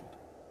some reason.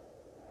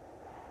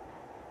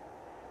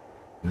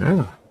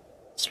 Yeah,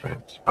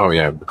 strange. Oh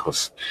yeah,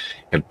 because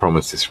he had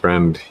promised his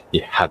friend he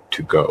had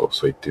to go,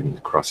 so it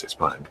didn't cross his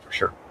mind for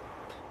sure.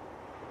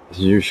 As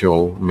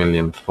usual, a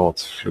million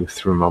thoughts flew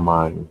through my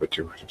mind, but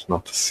there was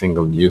not a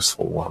single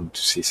useful one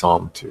to seize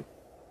on to.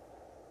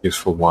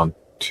 Useful one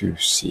to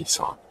seize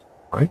on,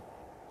 right?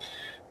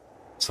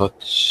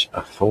 Such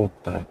a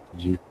thought that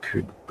you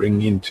could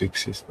bring into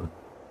existence.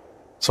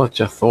 Such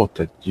a thought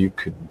that you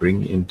could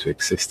bring into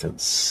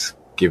existence,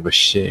 give a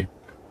shape,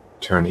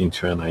 turn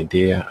into an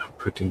idea, and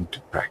put into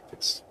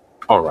practice.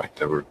 All right,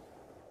 there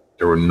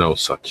were no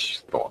such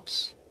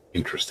thoughts.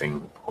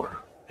 Interesting, or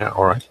yeah,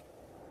 all right.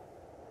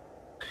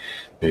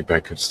 Maybe I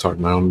could start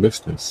my own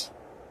business.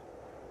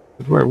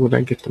 But where would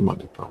I get the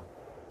money from?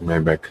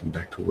 Maybe I could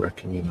back to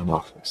working in an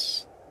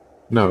office.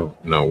 No,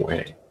 no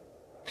way.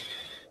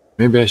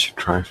 Maybe I should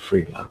try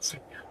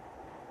freelancing.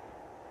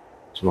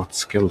 So what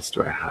skills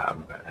do I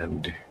have,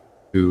 and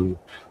who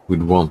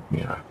would want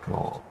me after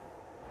all?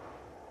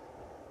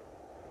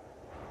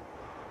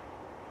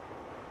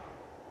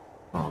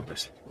 Oh,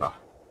 this is rough.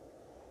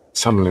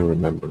 Suddenly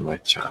remember my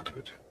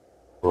childhood,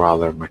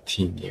 rather my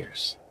teen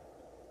years,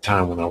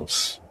 time when I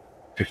was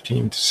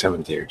 15 to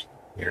 17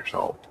 years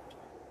old.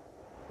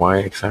 Why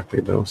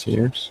exactly those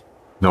years?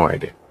 No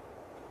idea.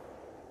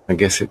 I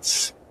guess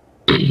it's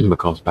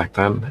because back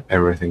then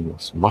everything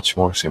was much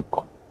more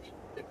simple.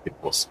 It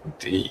was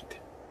indeed,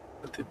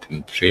 but it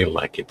didn't feel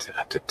like it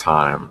at the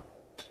time.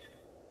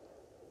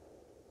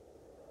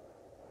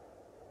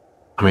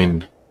 I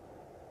mean,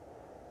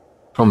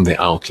 from the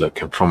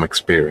outlook and from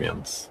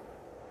experience,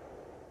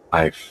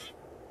 life,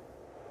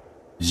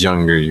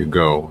 younger you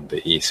go,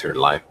 the easier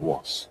life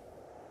was.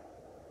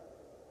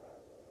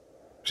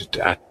 But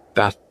at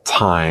that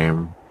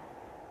time,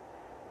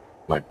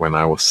 like when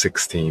I was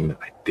 16,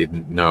 I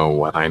didn't know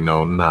what I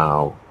know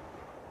now.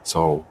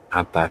 So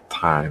at that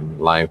time,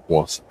 life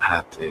was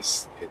at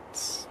its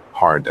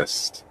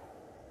hardest,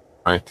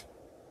 right?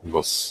 It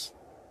was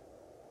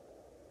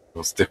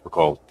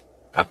difficult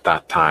at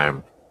that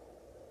time.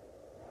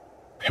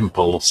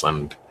 Pimples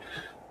and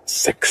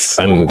sex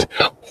and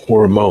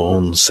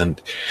hormones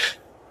and,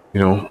 you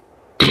know,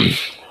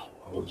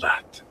 all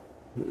that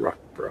rough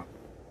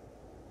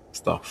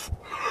stuff.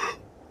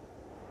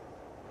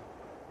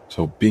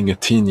 So being a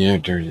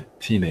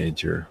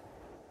teenager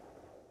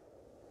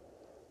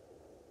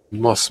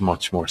was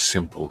much more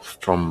simple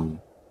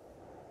from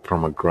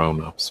a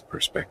grown-up's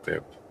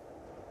perspective,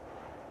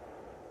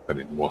 but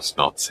it was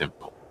not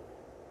simple.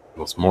 It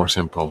was more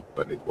simple,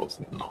 but it was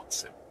not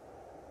simple.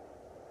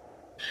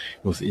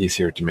 It was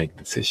easier to make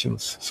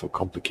decisions, so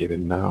complicated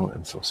now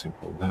and so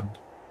simple then.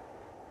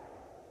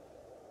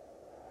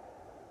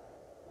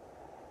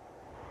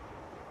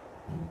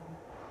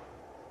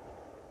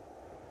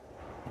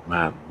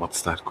 Man,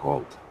 what's that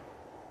called?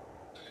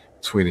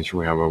 In Swedish,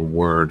 we have a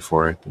word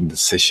for it: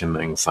 decision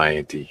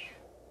anxiety.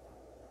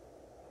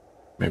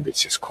 Maybe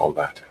it's just called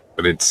that,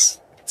 but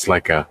it's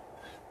like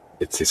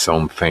it's its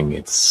own thing.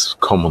 It's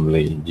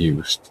commonly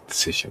used,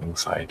 decision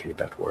anxiety.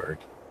 That word.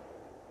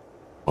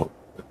 Well,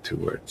 the two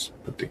words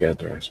put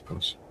together, I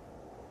suppose.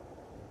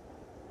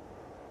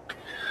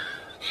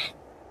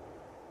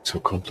 So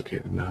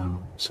complicated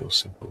now, so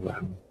simple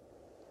then.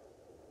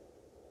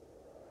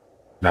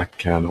 That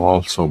can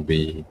also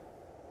be.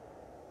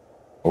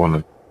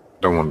 Don't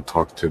want to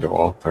talk to the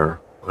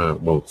author.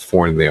 Well,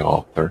 for the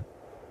author,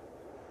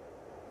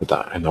 but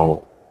I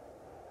know,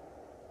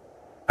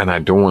 and I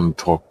don't want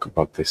to talk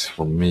about this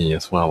for me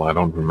as well. I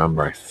don't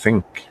remember. I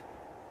think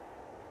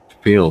it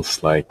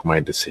feels like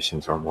my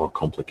decisions are more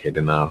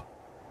complicated now.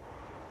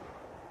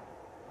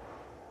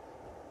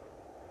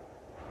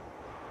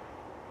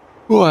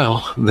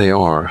 Well, they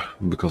are,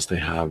 because they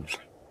have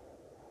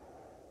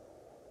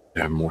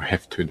more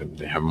heft to them.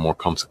 They have more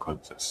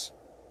consequences.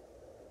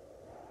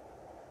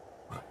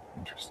 Right,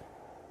 interesting.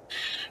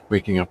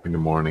 Waking up in the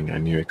morning, I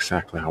knew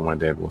exactly how my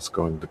day was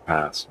going to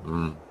pass.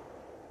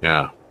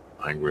 Yeah,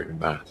 I agree with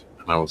that.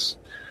 And I was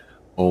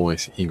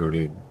always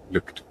eagerly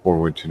looked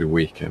forward to the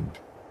weekend.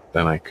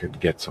 Then I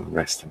could get some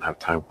rest and have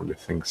time for the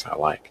things I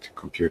liked: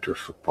 computer,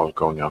 football,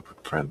 going out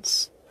with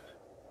friends,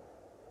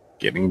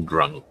 getting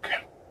drunk.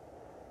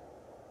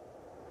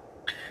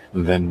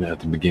 And then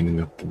at the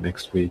beginning of the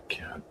next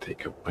week, I'd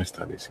take up my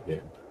studies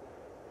again.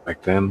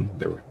 Back then,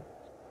 there were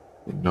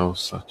no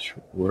such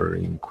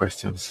worrying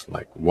questions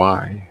like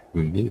why,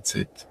 who needs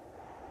it,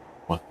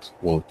 what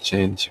will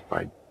change if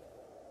I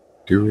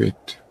do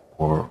it,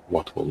 or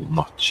what will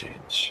not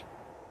change.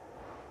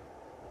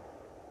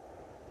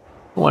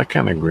 Well, I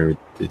can agree with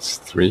these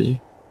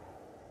three.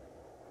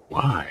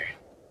 Why?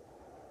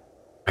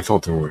 I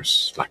thought there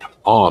was like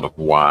a lot of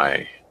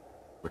why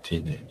for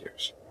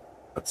teenagers.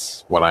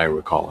 That's what I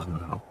recall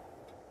now.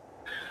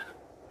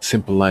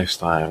 Simple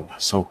lifestyle,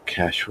 so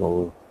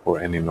casual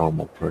for any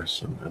normal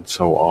person, and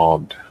so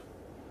odd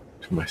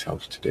to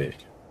myself today.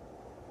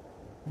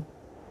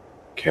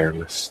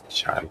 Careless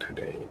childhood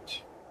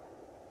age.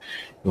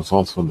 It was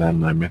also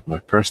then I met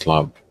my first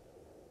love.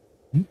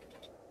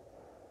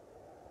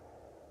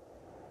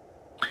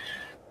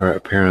 Her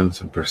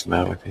appearance and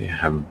personality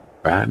have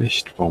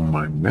Vanished from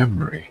my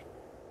memory.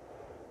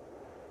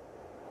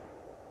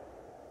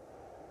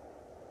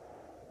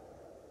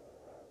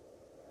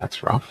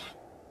 That's rough.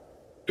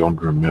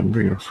 Don't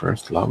remember your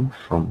first love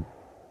from...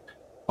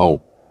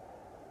 Oh,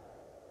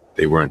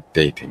 they weren't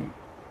dating.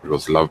 It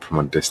was love from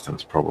a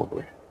distance,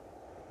 probably.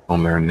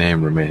 Only her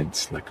name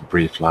remains, like a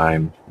brief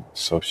line from a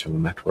social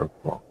network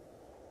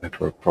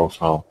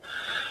profile,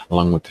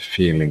 along with the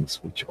feelings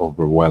which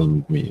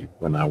overwhelmed me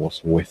when I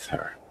was with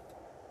her.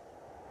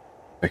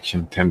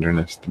 Affection,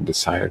 tenderness, the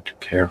desire to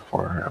care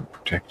for her and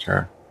protect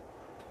her.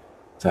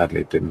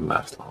 Sadly, it didn't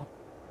last long.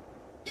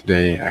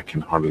 Today, I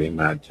can hardly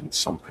imagine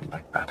something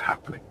like that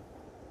happening.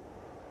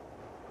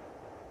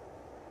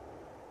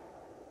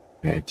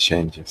 Yeah, it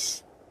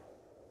changes.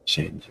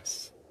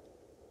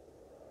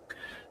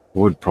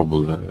 Would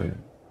probably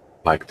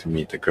like to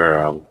meet a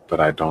girl,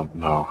 but I don't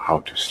know how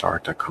to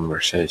start a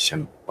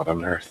conversation, what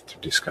on earth to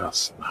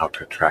discuss, and how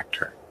to attract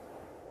her.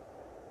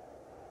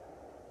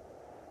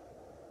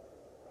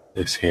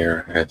 This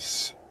here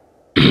is,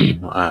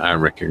 I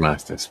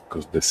recognize this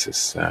because this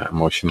is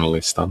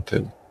emotionally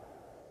stunted.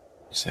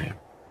 Same.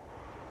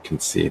 You can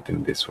see it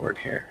in this word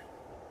here.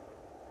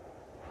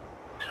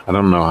 I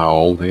don't know how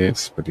old he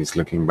is, but he's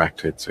looking back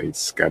to it, so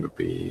it's got to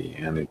be,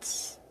 and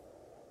he's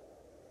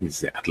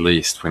at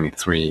least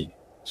 23,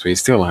 so he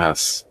still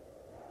has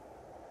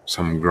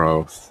some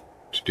growth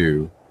to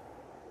do.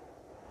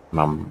 And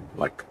I'm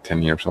like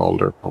 10 years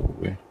older,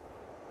 probably.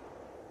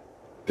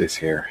 This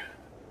here,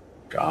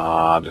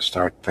 gotta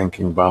start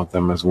thinking about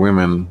them as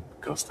women,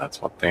 because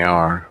that's what they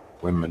are,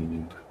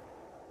 women.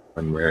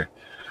 When we're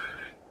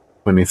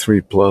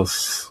 23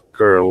 plus,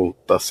 girl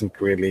doesn't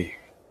really...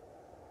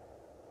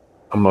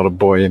 I'm not a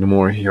boy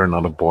anymore, you're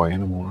not a boy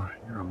anymore,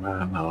 you're a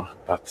man now.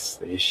 That's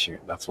the issue.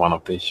 That's one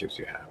of the issues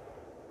you have.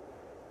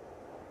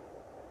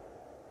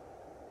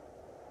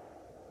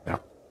 Yeah.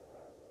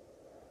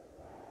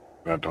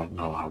 But I don't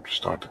know how to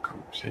start a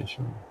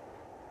conversation.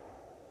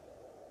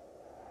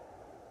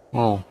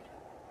 Well,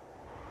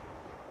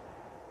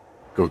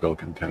 Google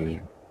can tell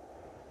you,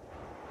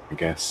 I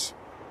guess.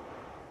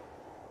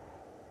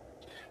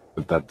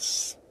 But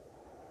that's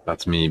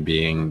me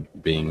being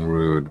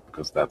rude,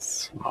 because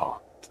that's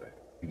not the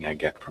thing I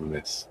get from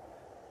this.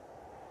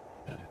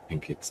 I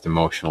think it's the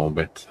emotional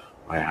bit.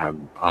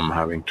 I'm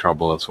having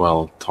trouble as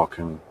well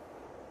talking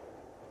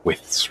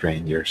with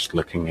strangers,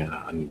 looking at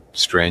a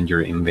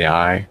stranger in the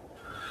eye,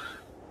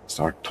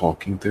 start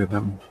talking to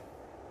them,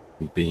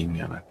 being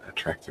an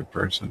attractive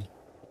person.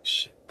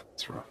 Shit,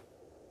 that's rough.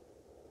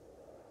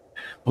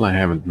 Well, I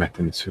haven't met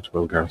any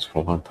suitable girls for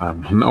a long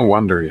time. No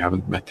wonder you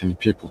haven't met any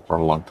people for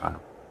a long time.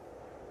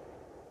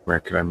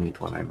 Where could I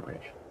meet one anyway?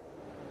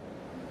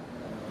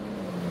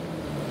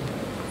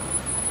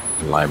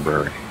 The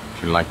library.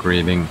 If you like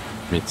reading,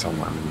 meet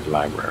someone in the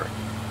library.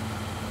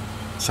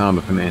 The sound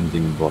of an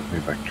engine brought me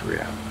back to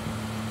reality.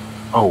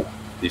 Oh,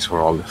 these were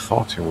all the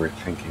thoughts you were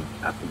thinking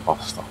at the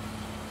bus stop.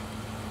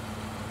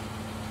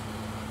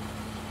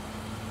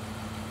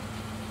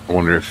 I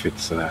wonder if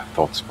it's a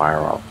thought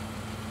spiral.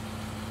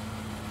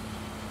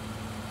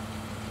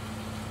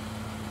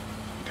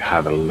 It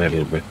had a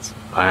little bit.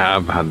 I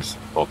have had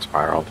thought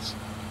spirals.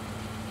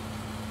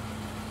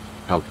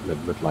 Felt a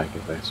little bit like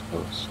it, I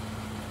suppose.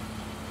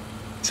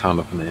 The sound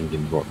of an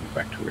engine brought me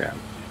back to reality.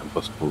 A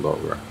bus pulled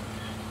over.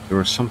 There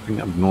was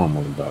something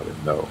abnormal about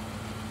it, though,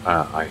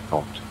 I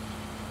thought.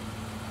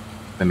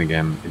 Then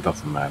again, it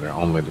doesn't matter.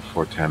 Only the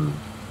 410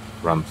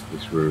 runs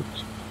this route.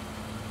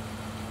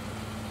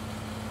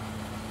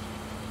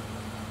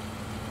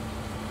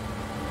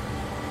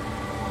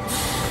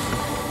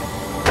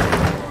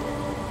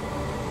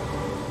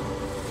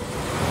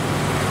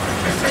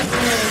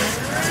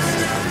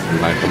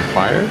 Light on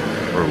fire?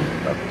 Or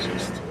that was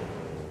just...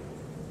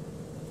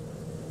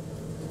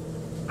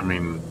 I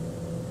mean...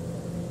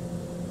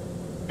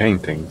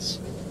 paintings.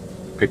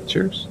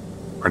 Pictures?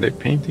 Are they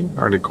painting?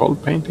 Are they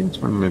called paintings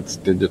when it's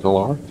digital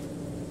art?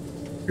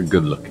 They're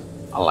good looking.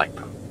 I like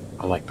them.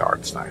 I like the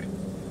art style.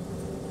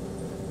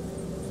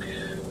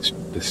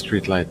 The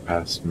street light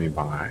passed me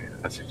by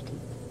as if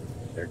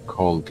their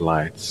cold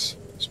lights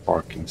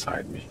spark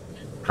inside me,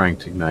 trying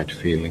to ignite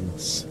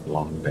feelings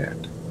long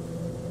dead.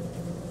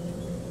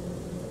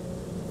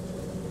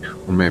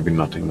 Or maybe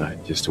not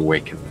ignite, just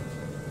awaken them,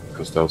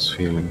 because those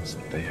feelings,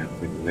 they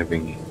have been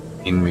living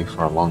in me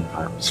for a long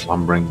time,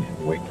 slumbering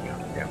and waking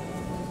up again.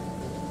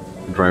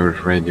 The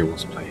driver's radio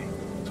was playing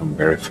some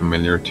very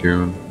familiar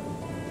tune,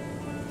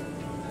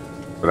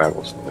 but I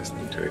wasn't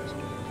listening to it.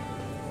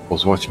 I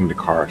was watching the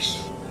cars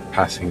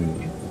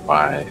passing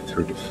by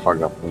through the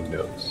fogged-up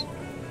windows,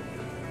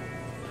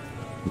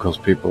 because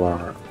people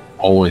are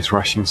always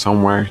rushing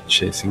somewhere,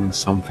 chasing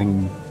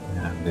something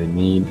they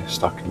need,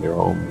 stuck in their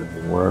own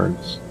little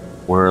worlds.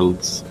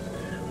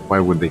 Why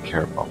would they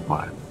care about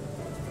mine?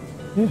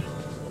 Yeah.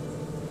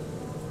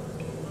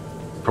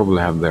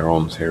 Probably have their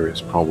own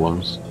serious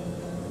problems.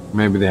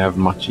 Maybe they have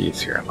much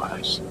easier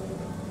lives.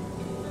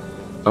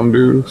 Some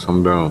do,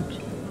 some don't.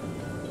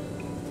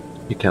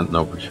 You can't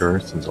know for sure,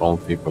 since all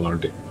people are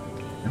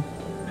different. Yeah?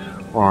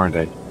 Or are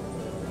they?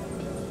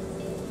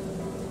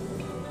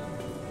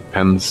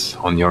 depends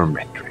on your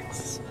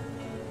metrics.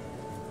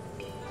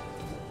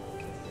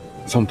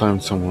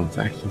 Sometimes someone's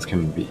actions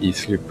can be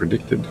easily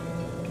predicted,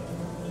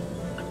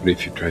 but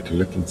if you try to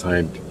look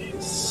inside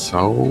his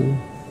soul,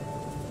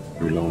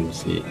 you will only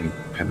see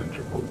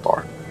impenetrable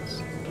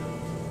darkness.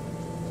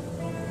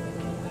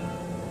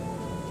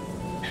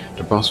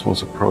 The bus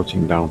was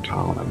approaching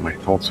downtown, and my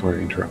thoughts were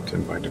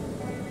interrupted by the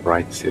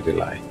bright city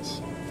lights.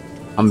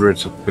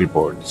 Hundreds of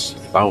billboards,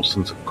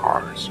 thousands of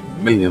cars,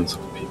 millions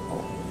of people.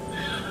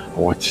 I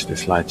watched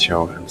this light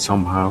show and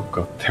somehow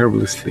got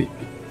terribly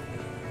sleepy.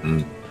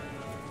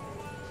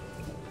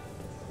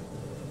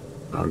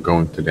 Now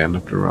going to the end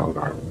of the road,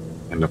 or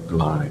end of the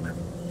line.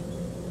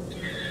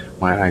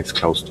 My eyes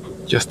closed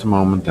for just a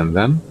moment, and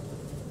then...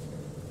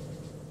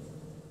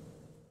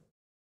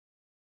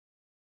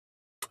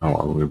 Oh,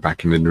 are we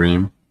back in the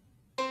dream?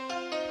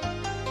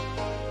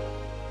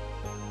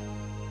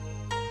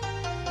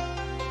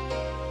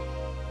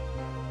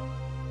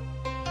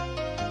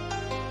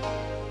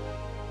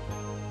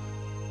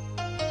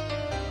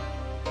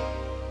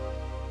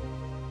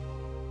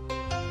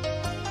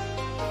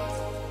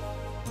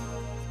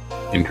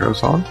 Intro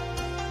song?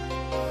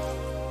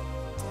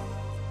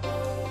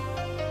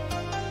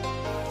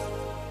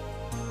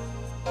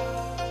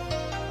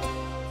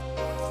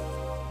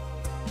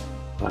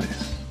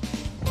 Nice.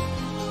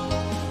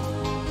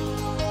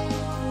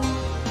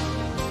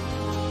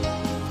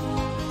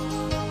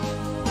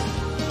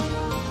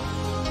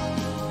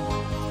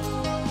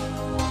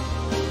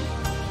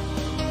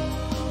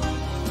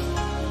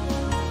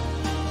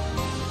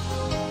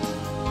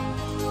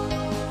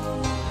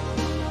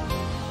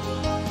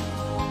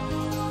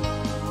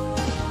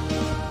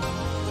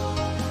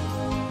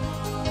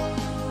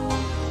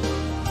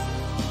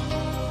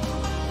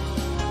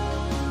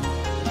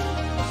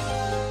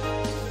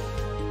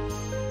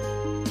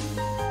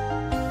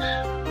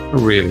 I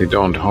really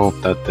don't hope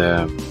that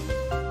the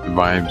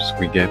vibes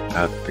we get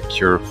at the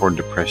cure for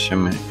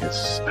depression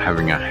is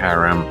having a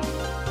harem,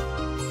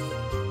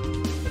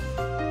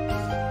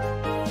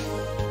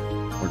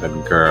 or that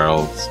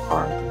girls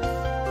are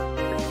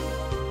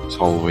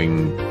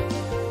solving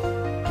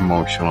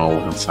emotional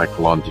and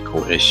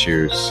psychological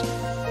issues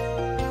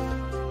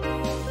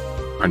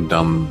are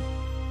done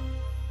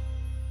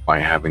by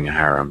having a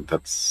harem.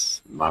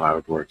 That's not how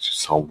it works. You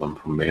solve them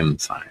from the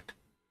inside.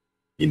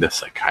 Need a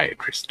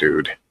psychiatrist,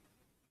 dude.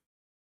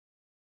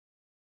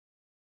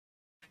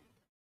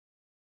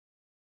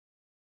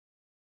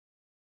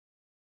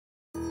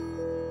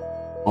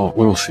 Oh,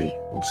 we'll see.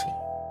 We'll see.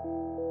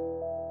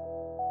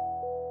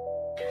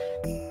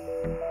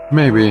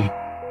 Maybe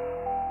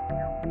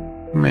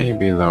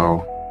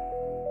though,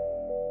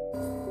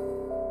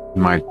 it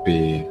might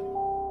be,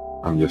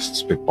 I'm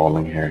just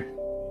spitballing here,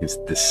 his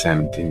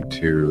descent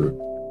into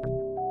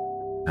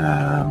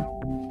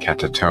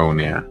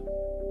catatonia.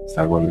 Is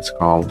that what it's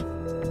called?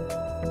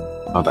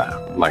 Not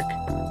that, like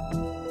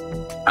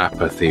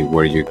apathy,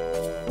 where you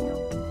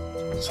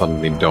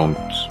suddenly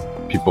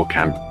people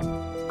can't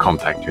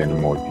contact you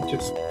anymore. You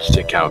just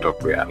check out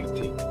of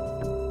reality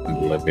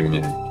and live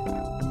in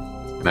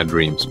a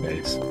dream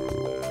space.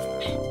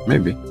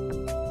 Maybe.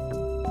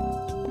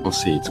 We'll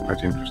see. It's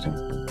quite interesting.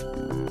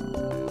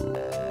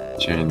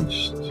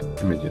 Changed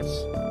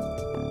images.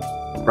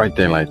 Bright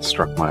daylight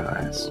struck my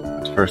eyes.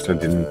 At first I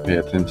didn't pay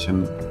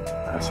attention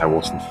as I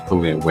wasn't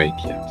fully awake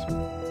yet.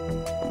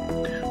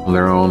 On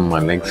their own, my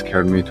legs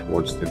carried me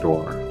towards the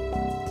door.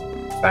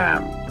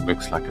 Damn,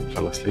 looks like I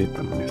fell asleep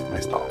and missed my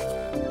stop.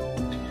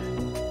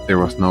 There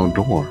was no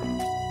door.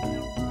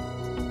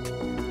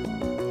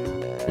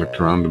 I looked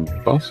around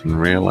the bus and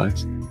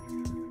realized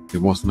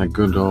it wasn't a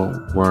good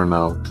old worn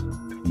out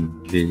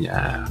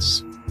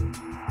ass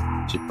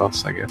cheap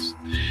bus, I guess.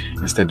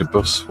 Instead, the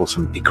bus was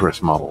an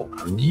Icarus model,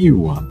 a new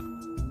one.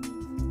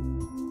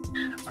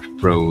 I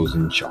froze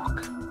in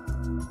shock.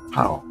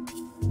 How?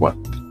 What?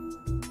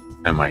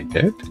 Am I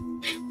dead?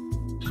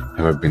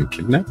 Have I been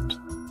kidnapped?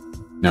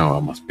 No, I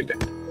must be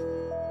dead.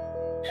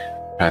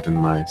 Patted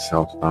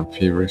myself down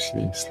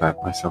feverishly,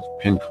 slapped myself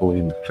painfully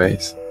in the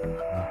face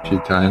a few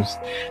times,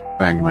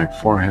 banged my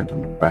forehead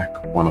on the back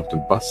of one of the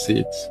bus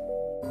seats.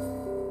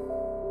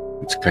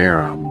 It's clear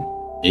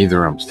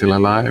either I'm still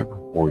alive,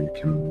 or you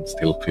can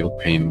still feel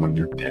pain when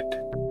you're dead.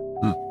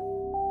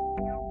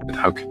 But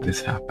how could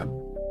this happen?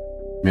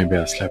 Maybe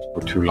I slept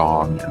for too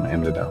long and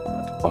ended up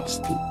at the bus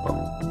depot.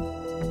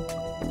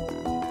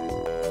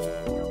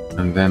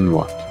 And then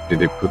what? Did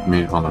they put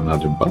me on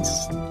another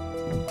bus? I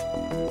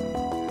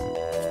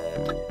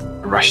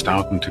rushed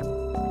out and took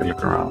a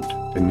look around.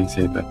 Didn't he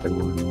say that there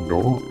were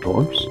no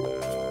doors?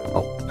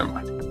 Oh, never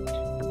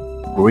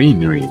mind.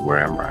 Greenery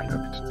wherever I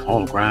looked.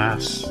 Tall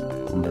grass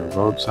on the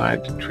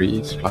roadside,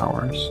 trees,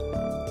 flowers.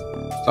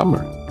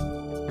 Summer.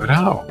 But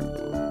how? It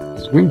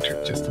was winter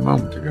just a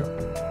moment ago.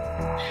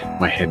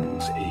 My head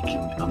was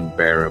aching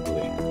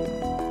unbearably,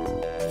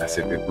 as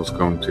if it was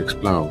going to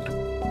explode.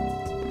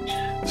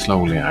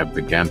 Slowly I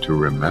began to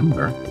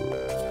remember.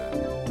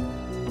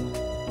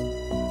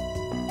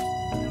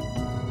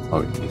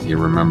 Oh, is he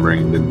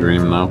remembering the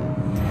dream now?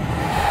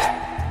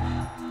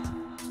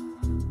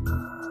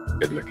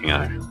 Good looking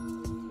eye.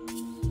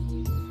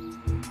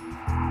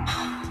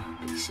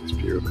 This is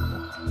beautiful.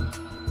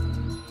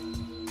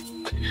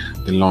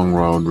 The long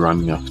road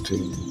running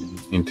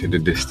into the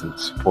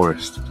distance,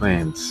 forests,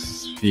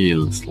 plains,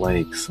 fields,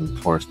 lakes, and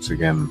forests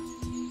again.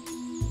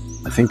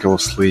 I think I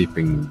was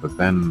sleeping, but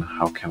then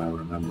how can I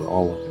remember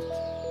all of it?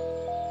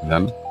 And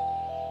then,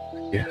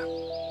 yeah,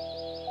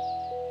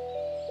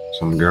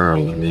 some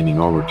girl leaning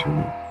over to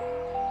me.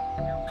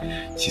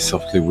 She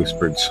softly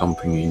whispered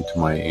something into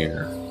my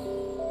ear.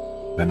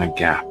 Then a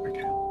gap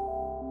again.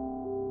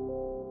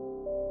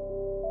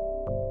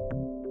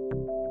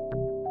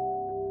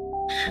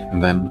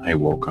 And then I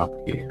woke up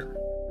here.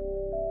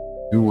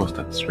 Who was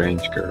that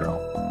strange girl?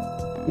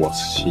 Was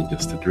she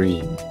just a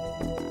dream?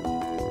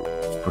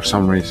 For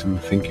some reason,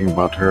 thinking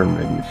about her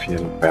made me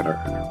feel better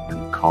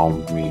and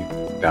calmed me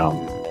down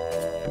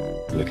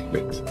a little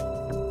bit.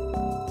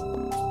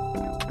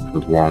 I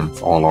felt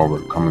warmth all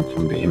over coming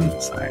from the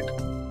inside.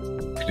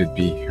 Could it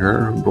be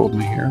her who brought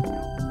me here?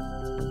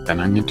 Then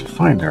I need to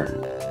find her.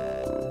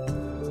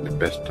 The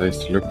best place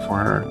to look for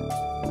her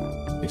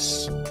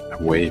is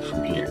away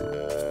from here.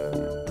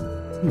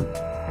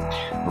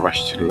 I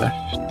rushed to the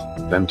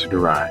left, then to the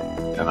right.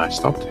 Then I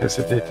stopped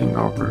hesitating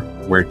over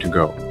where to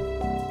go.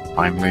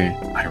 Finally,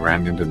 I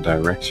ran in the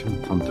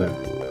direction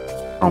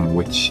from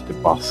which the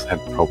bus had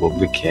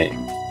probably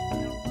came.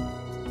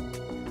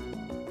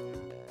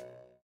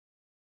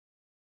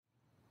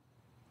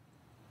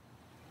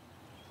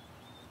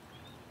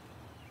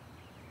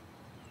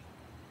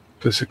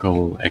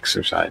 Physical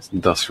exercise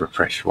does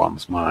refresh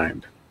one's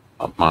mind,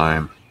 not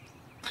mine.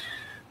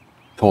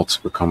 Thoughts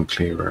become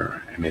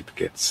clearer and it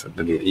gets a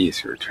little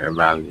easier to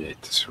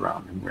evaluate the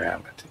surrounding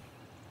reality.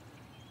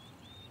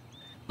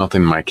 Not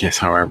in my case,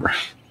 however.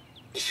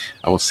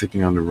 I was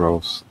sitting on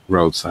the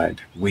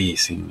roadside,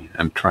 wheezing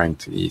and trying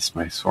to ease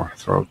my sore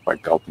throat by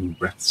gulping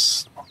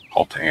breaths of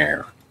hot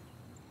air.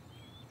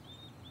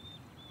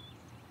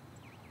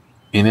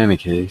 In any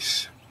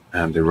case,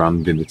 and the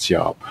run did its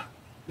job.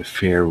 The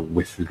fear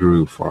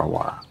withdrew for a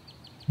while.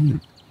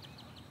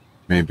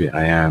 Maybe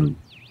I am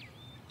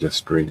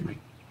just dreaming.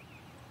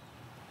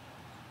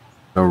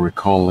 Though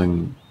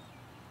recalling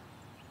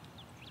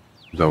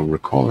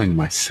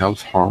my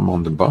self-harm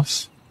on the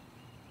bus,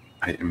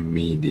 I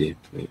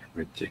immediately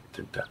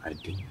rejected the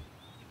idea.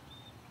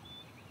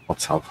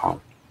 What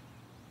self-harm?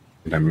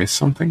 Did I miss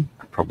something?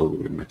 I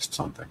probably missed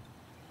something.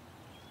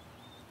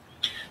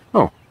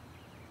 Oh,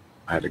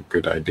 I had a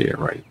good idea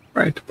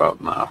right about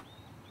now.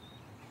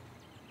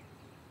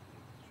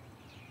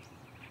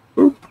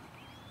 Oop.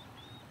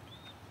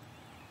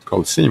 It's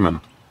called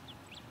semen.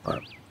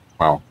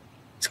 Wow.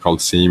 It's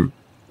called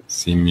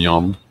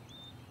Semyon.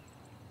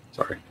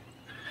 Sorry.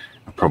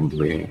 I'm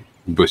probably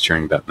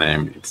butchering that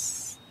name.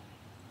 It's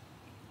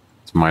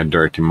my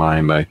dirty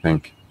mind, I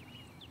think.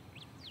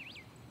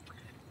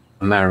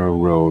 A narrow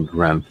road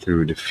ran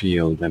through the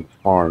field and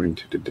far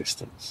into the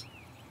distance.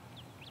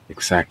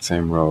 Exact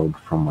same road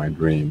from my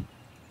dream.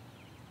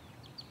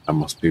 I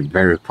must be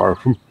very far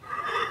from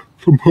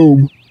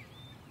home.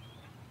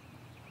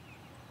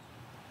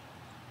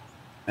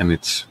 And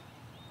it's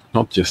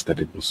not just that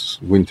it was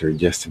winter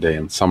yesterday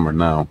and summer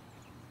now.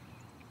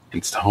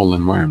 It's the whole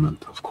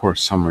environment. Of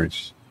course, summer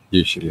is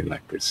usually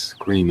like this,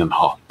 green and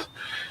hot.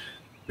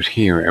 But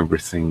here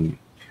everything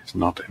is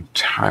not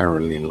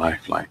entirely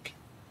lifelike.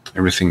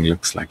 Everything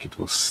looks like it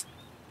was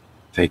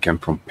taken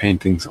from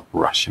paintings of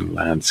Russian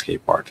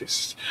landscape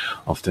artists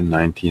of the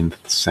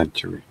 19th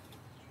century.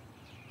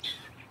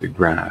 The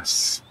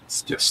grass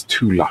is just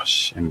too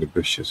lush and the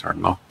bushes are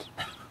not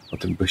what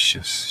the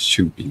bushes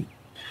should be.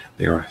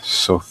 They are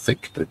so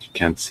thick that you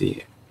can't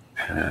see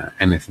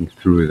anything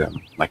through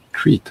them, like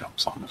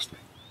treetops, honestly.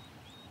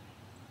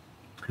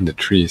 And the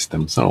trees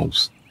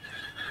themselves,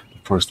 the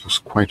forest was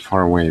quite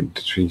far away.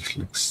 The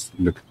trees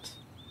looked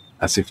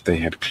as if they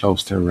had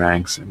closed their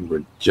ranks and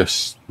were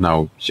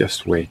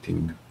just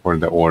waiting for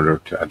the order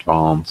to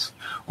advance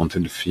onto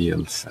the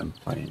fields and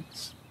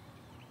plains.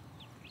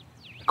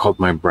 I caught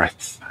my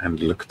breath and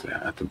looked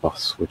at the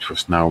bus, which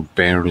was now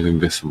barely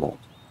visible.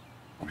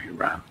 Oh, he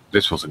ran.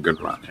 This was a good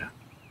run, yeah.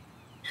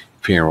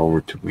 Fear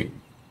overtook me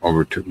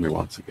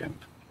once again.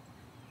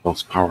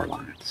 Those power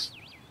lines.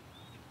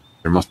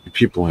 There must be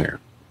people here.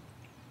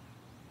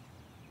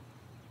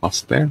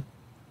 Must there?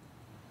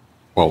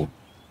 Well,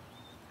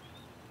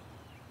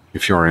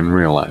 if you're in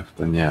real life,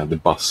 then yeah, the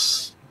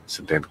bus is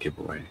a dead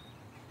giveaway.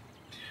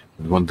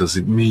 But what does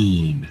it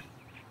mean?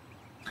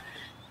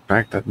 In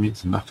fact, that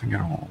means nothing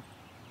at all.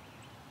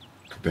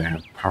 Could they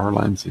have power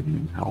lines even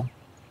in hell?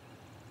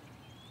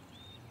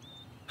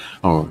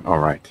 Oh,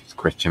 alright, he's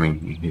questioning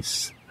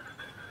his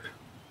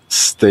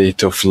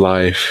state of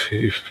life,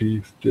 if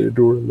he's dead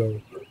or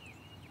alive.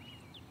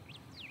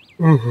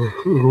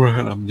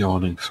 I'm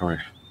yawning,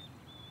 sorry.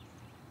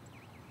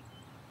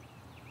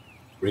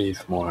 Breathe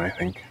more, I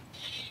think.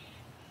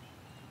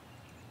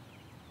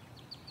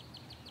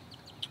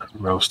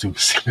 Roasting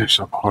cinders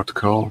of hot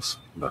coals.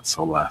 That's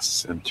our last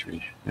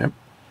century. Yep.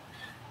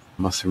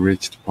 must have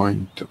reached the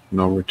point of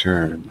no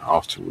return,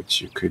 after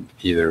which you could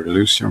either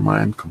lose your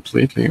mind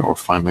completely or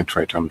finally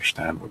try to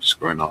understand what is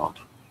going on.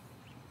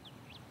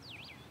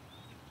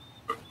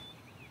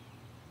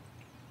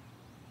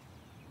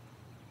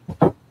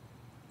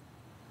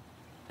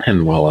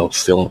 And while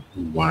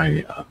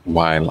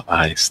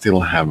I still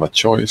have a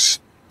choice,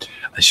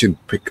 I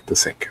should pick the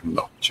second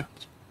option.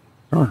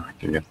 Oh, I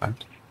can get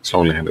that.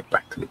 Slowly headed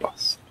back to the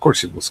bus. Of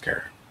course it was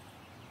scary.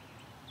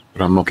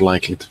 But I'm not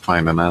likely to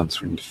find an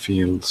answer in the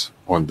fields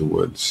or the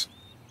woods.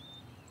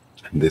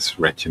 And this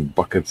wretched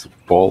bucket of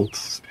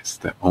bolts is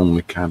the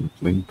only kind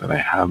of link that I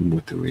have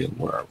with the real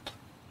world.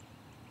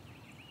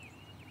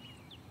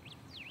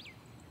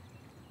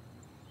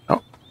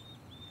 Oh,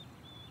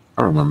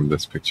 I remember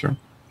this picture.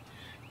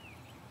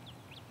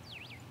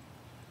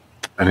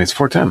 And it's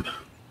 4:10.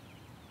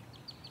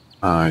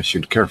 I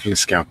should carefully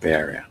scout the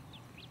area.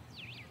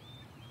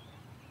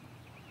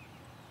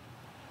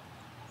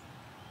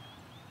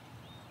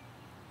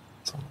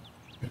 So,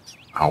 it's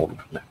owl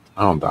left.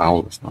 Oh, the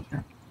owl is not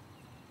here.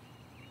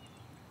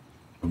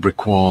 A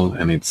brick wall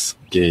and its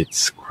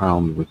gates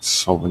crowned with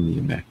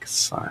Sauvignac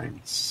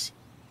signs.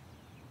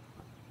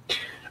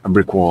 A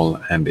brick wall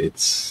and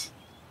its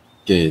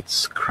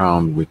gates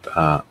crowned with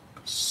a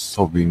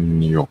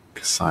Sauvignac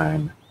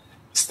sign.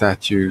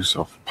 Statues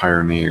of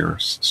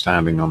pioneers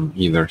standing on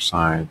either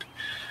side,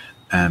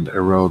 and a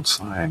road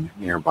sign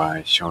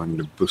nearby showing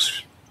the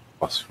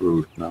bus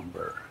route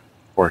number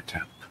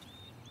 410.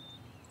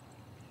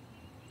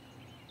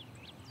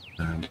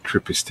 The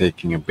trip is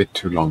taking a bit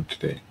too long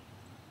today.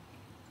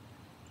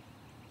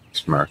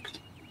 Smirked.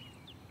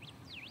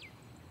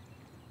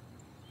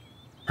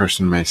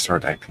 Person may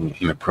start acting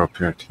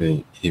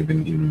inappropriately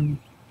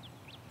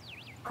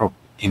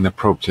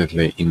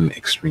inappropriately in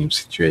extreme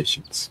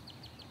situations.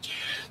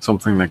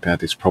 Something like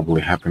that is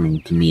probably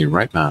happening to me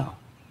right now.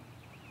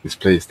 This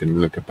place didn't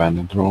look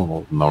abandoned at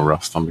all. No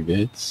rust on the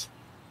gates.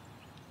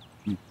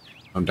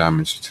 No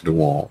damage to the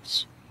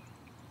walls.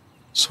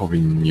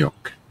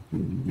 Sauvignac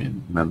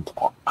meant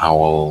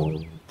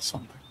owl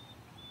something.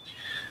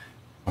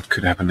 What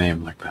could have a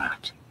name like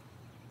that?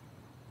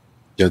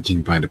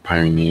 Judging by the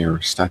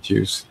pioneer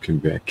statues, it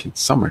could be a kid's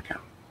summer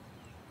camp.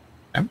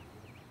 Yeah.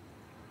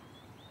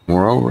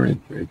 Moreover,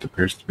 it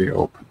appears to be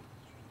open.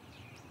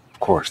 Of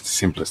course, the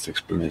simplest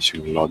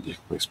explanation,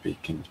 logically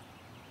speaking,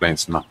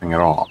 explains nothing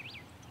at all.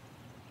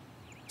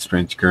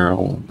 Strange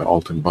girl, the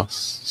altered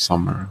bus,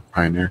 summer,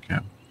 pioneer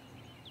camp.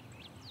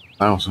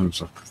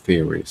 Thousands of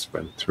theories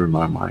went through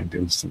my mind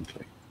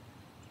instantly.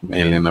 From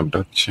alien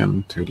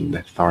abduction to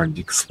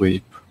lethargic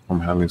sleep,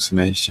 from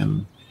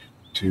hallucination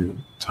to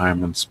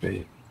time and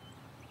space,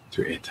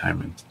 to a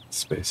time and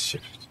space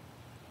shift.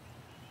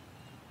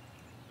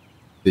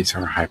 These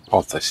are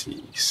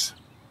hypotheses.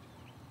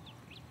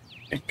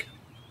 I think.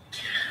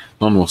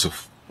 None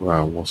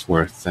was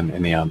worse than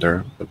any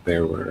other, but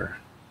there were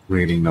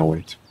really no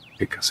way to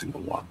pick a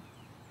single one.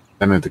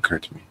 Then it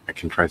occurred to me, I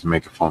can try to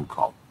make a phone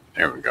call.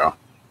 There we go.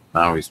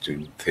 Now he's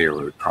doing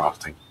theory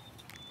crafting.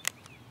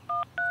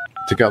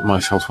 I took out my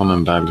cell phone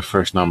and dialed the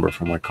first number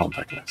from my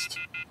contact list.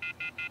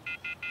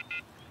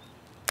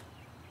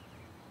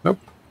 Nope,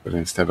 but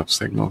instead of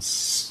signal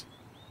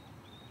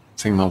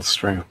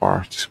strength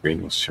bar, the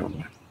screen was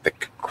showing a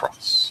thick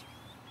cross.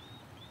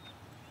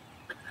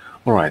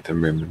 Alright,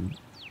 and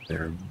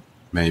there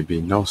may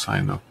be no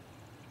sign of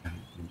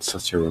in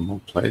such a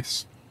remote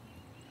place,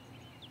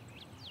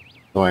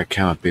 though I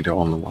cannot be the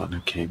only one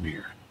who came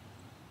here.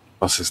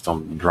 Buses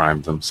don't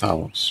drive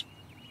themselves.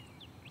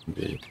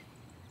 Indeed.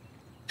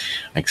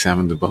 I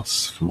examined the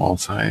bus from all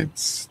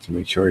sides to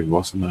make sure it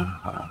wasn't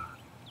a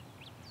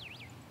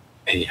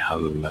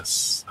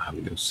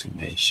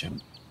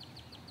hallucination.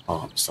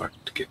 Oh, I'm starting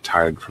to get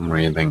tired from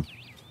reading.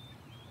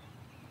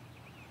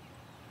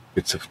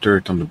 Bits of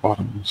dirt on the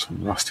bottom,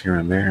 some rust here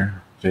and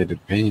there,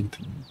 faded paint,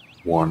 and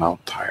worn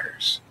out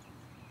tires.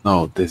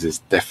 No, this is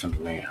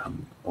definitely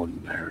an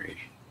ordinary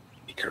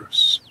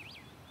Icarus.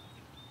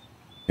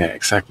 Yeah,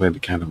 exactly the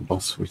kind of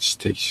bus which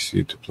takes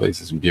you to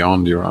places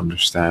beyond your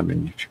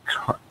understanding if you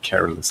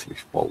carelessly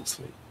fall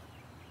asleep.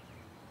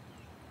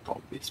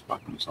 All these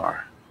buttons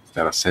are. Is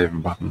that a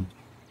save button?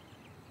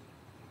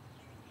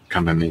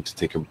 Kinda need to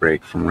take a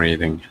break from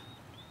reading.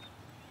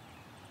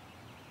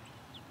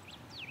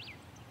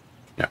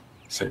 Yeah,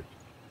 save.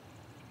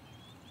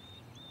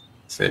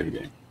 Save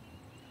game.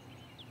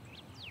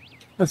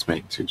 Let's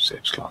make 2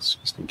 save slots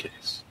just in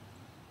case.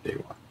 Day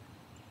 1.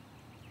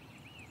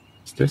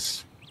 Is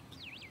this?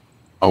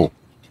 Oh,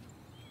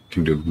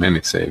 can do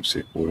many saves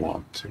if we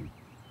want to.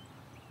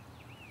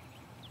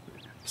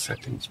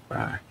 Settings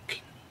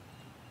back.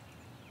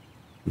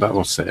 That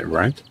was save,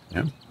 right?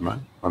 Yeah,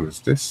 right. What is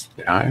this?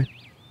 The eye?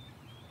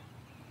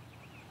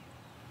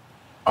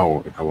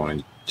 Oh, if I want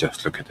to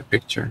just look at the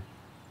picture.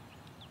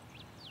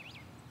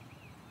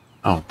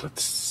 Oh,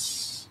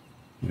 that's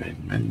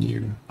main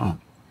menu. Oh,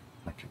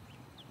 okay.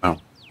 Oh,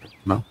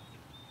 no.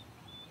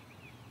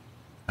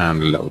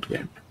 And load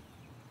game.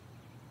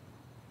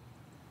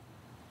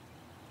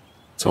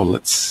 So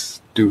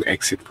let's do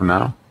exit for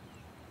now.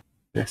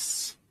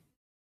 Yes.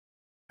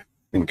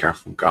 think I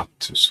forgot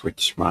to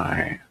switch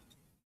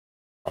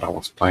what I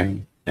was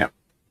playing. Yeah,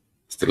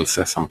 still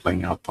says I'm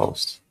playing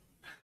Outpost.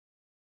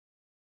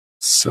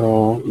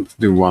 So let's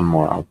do one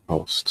more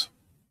Outpost.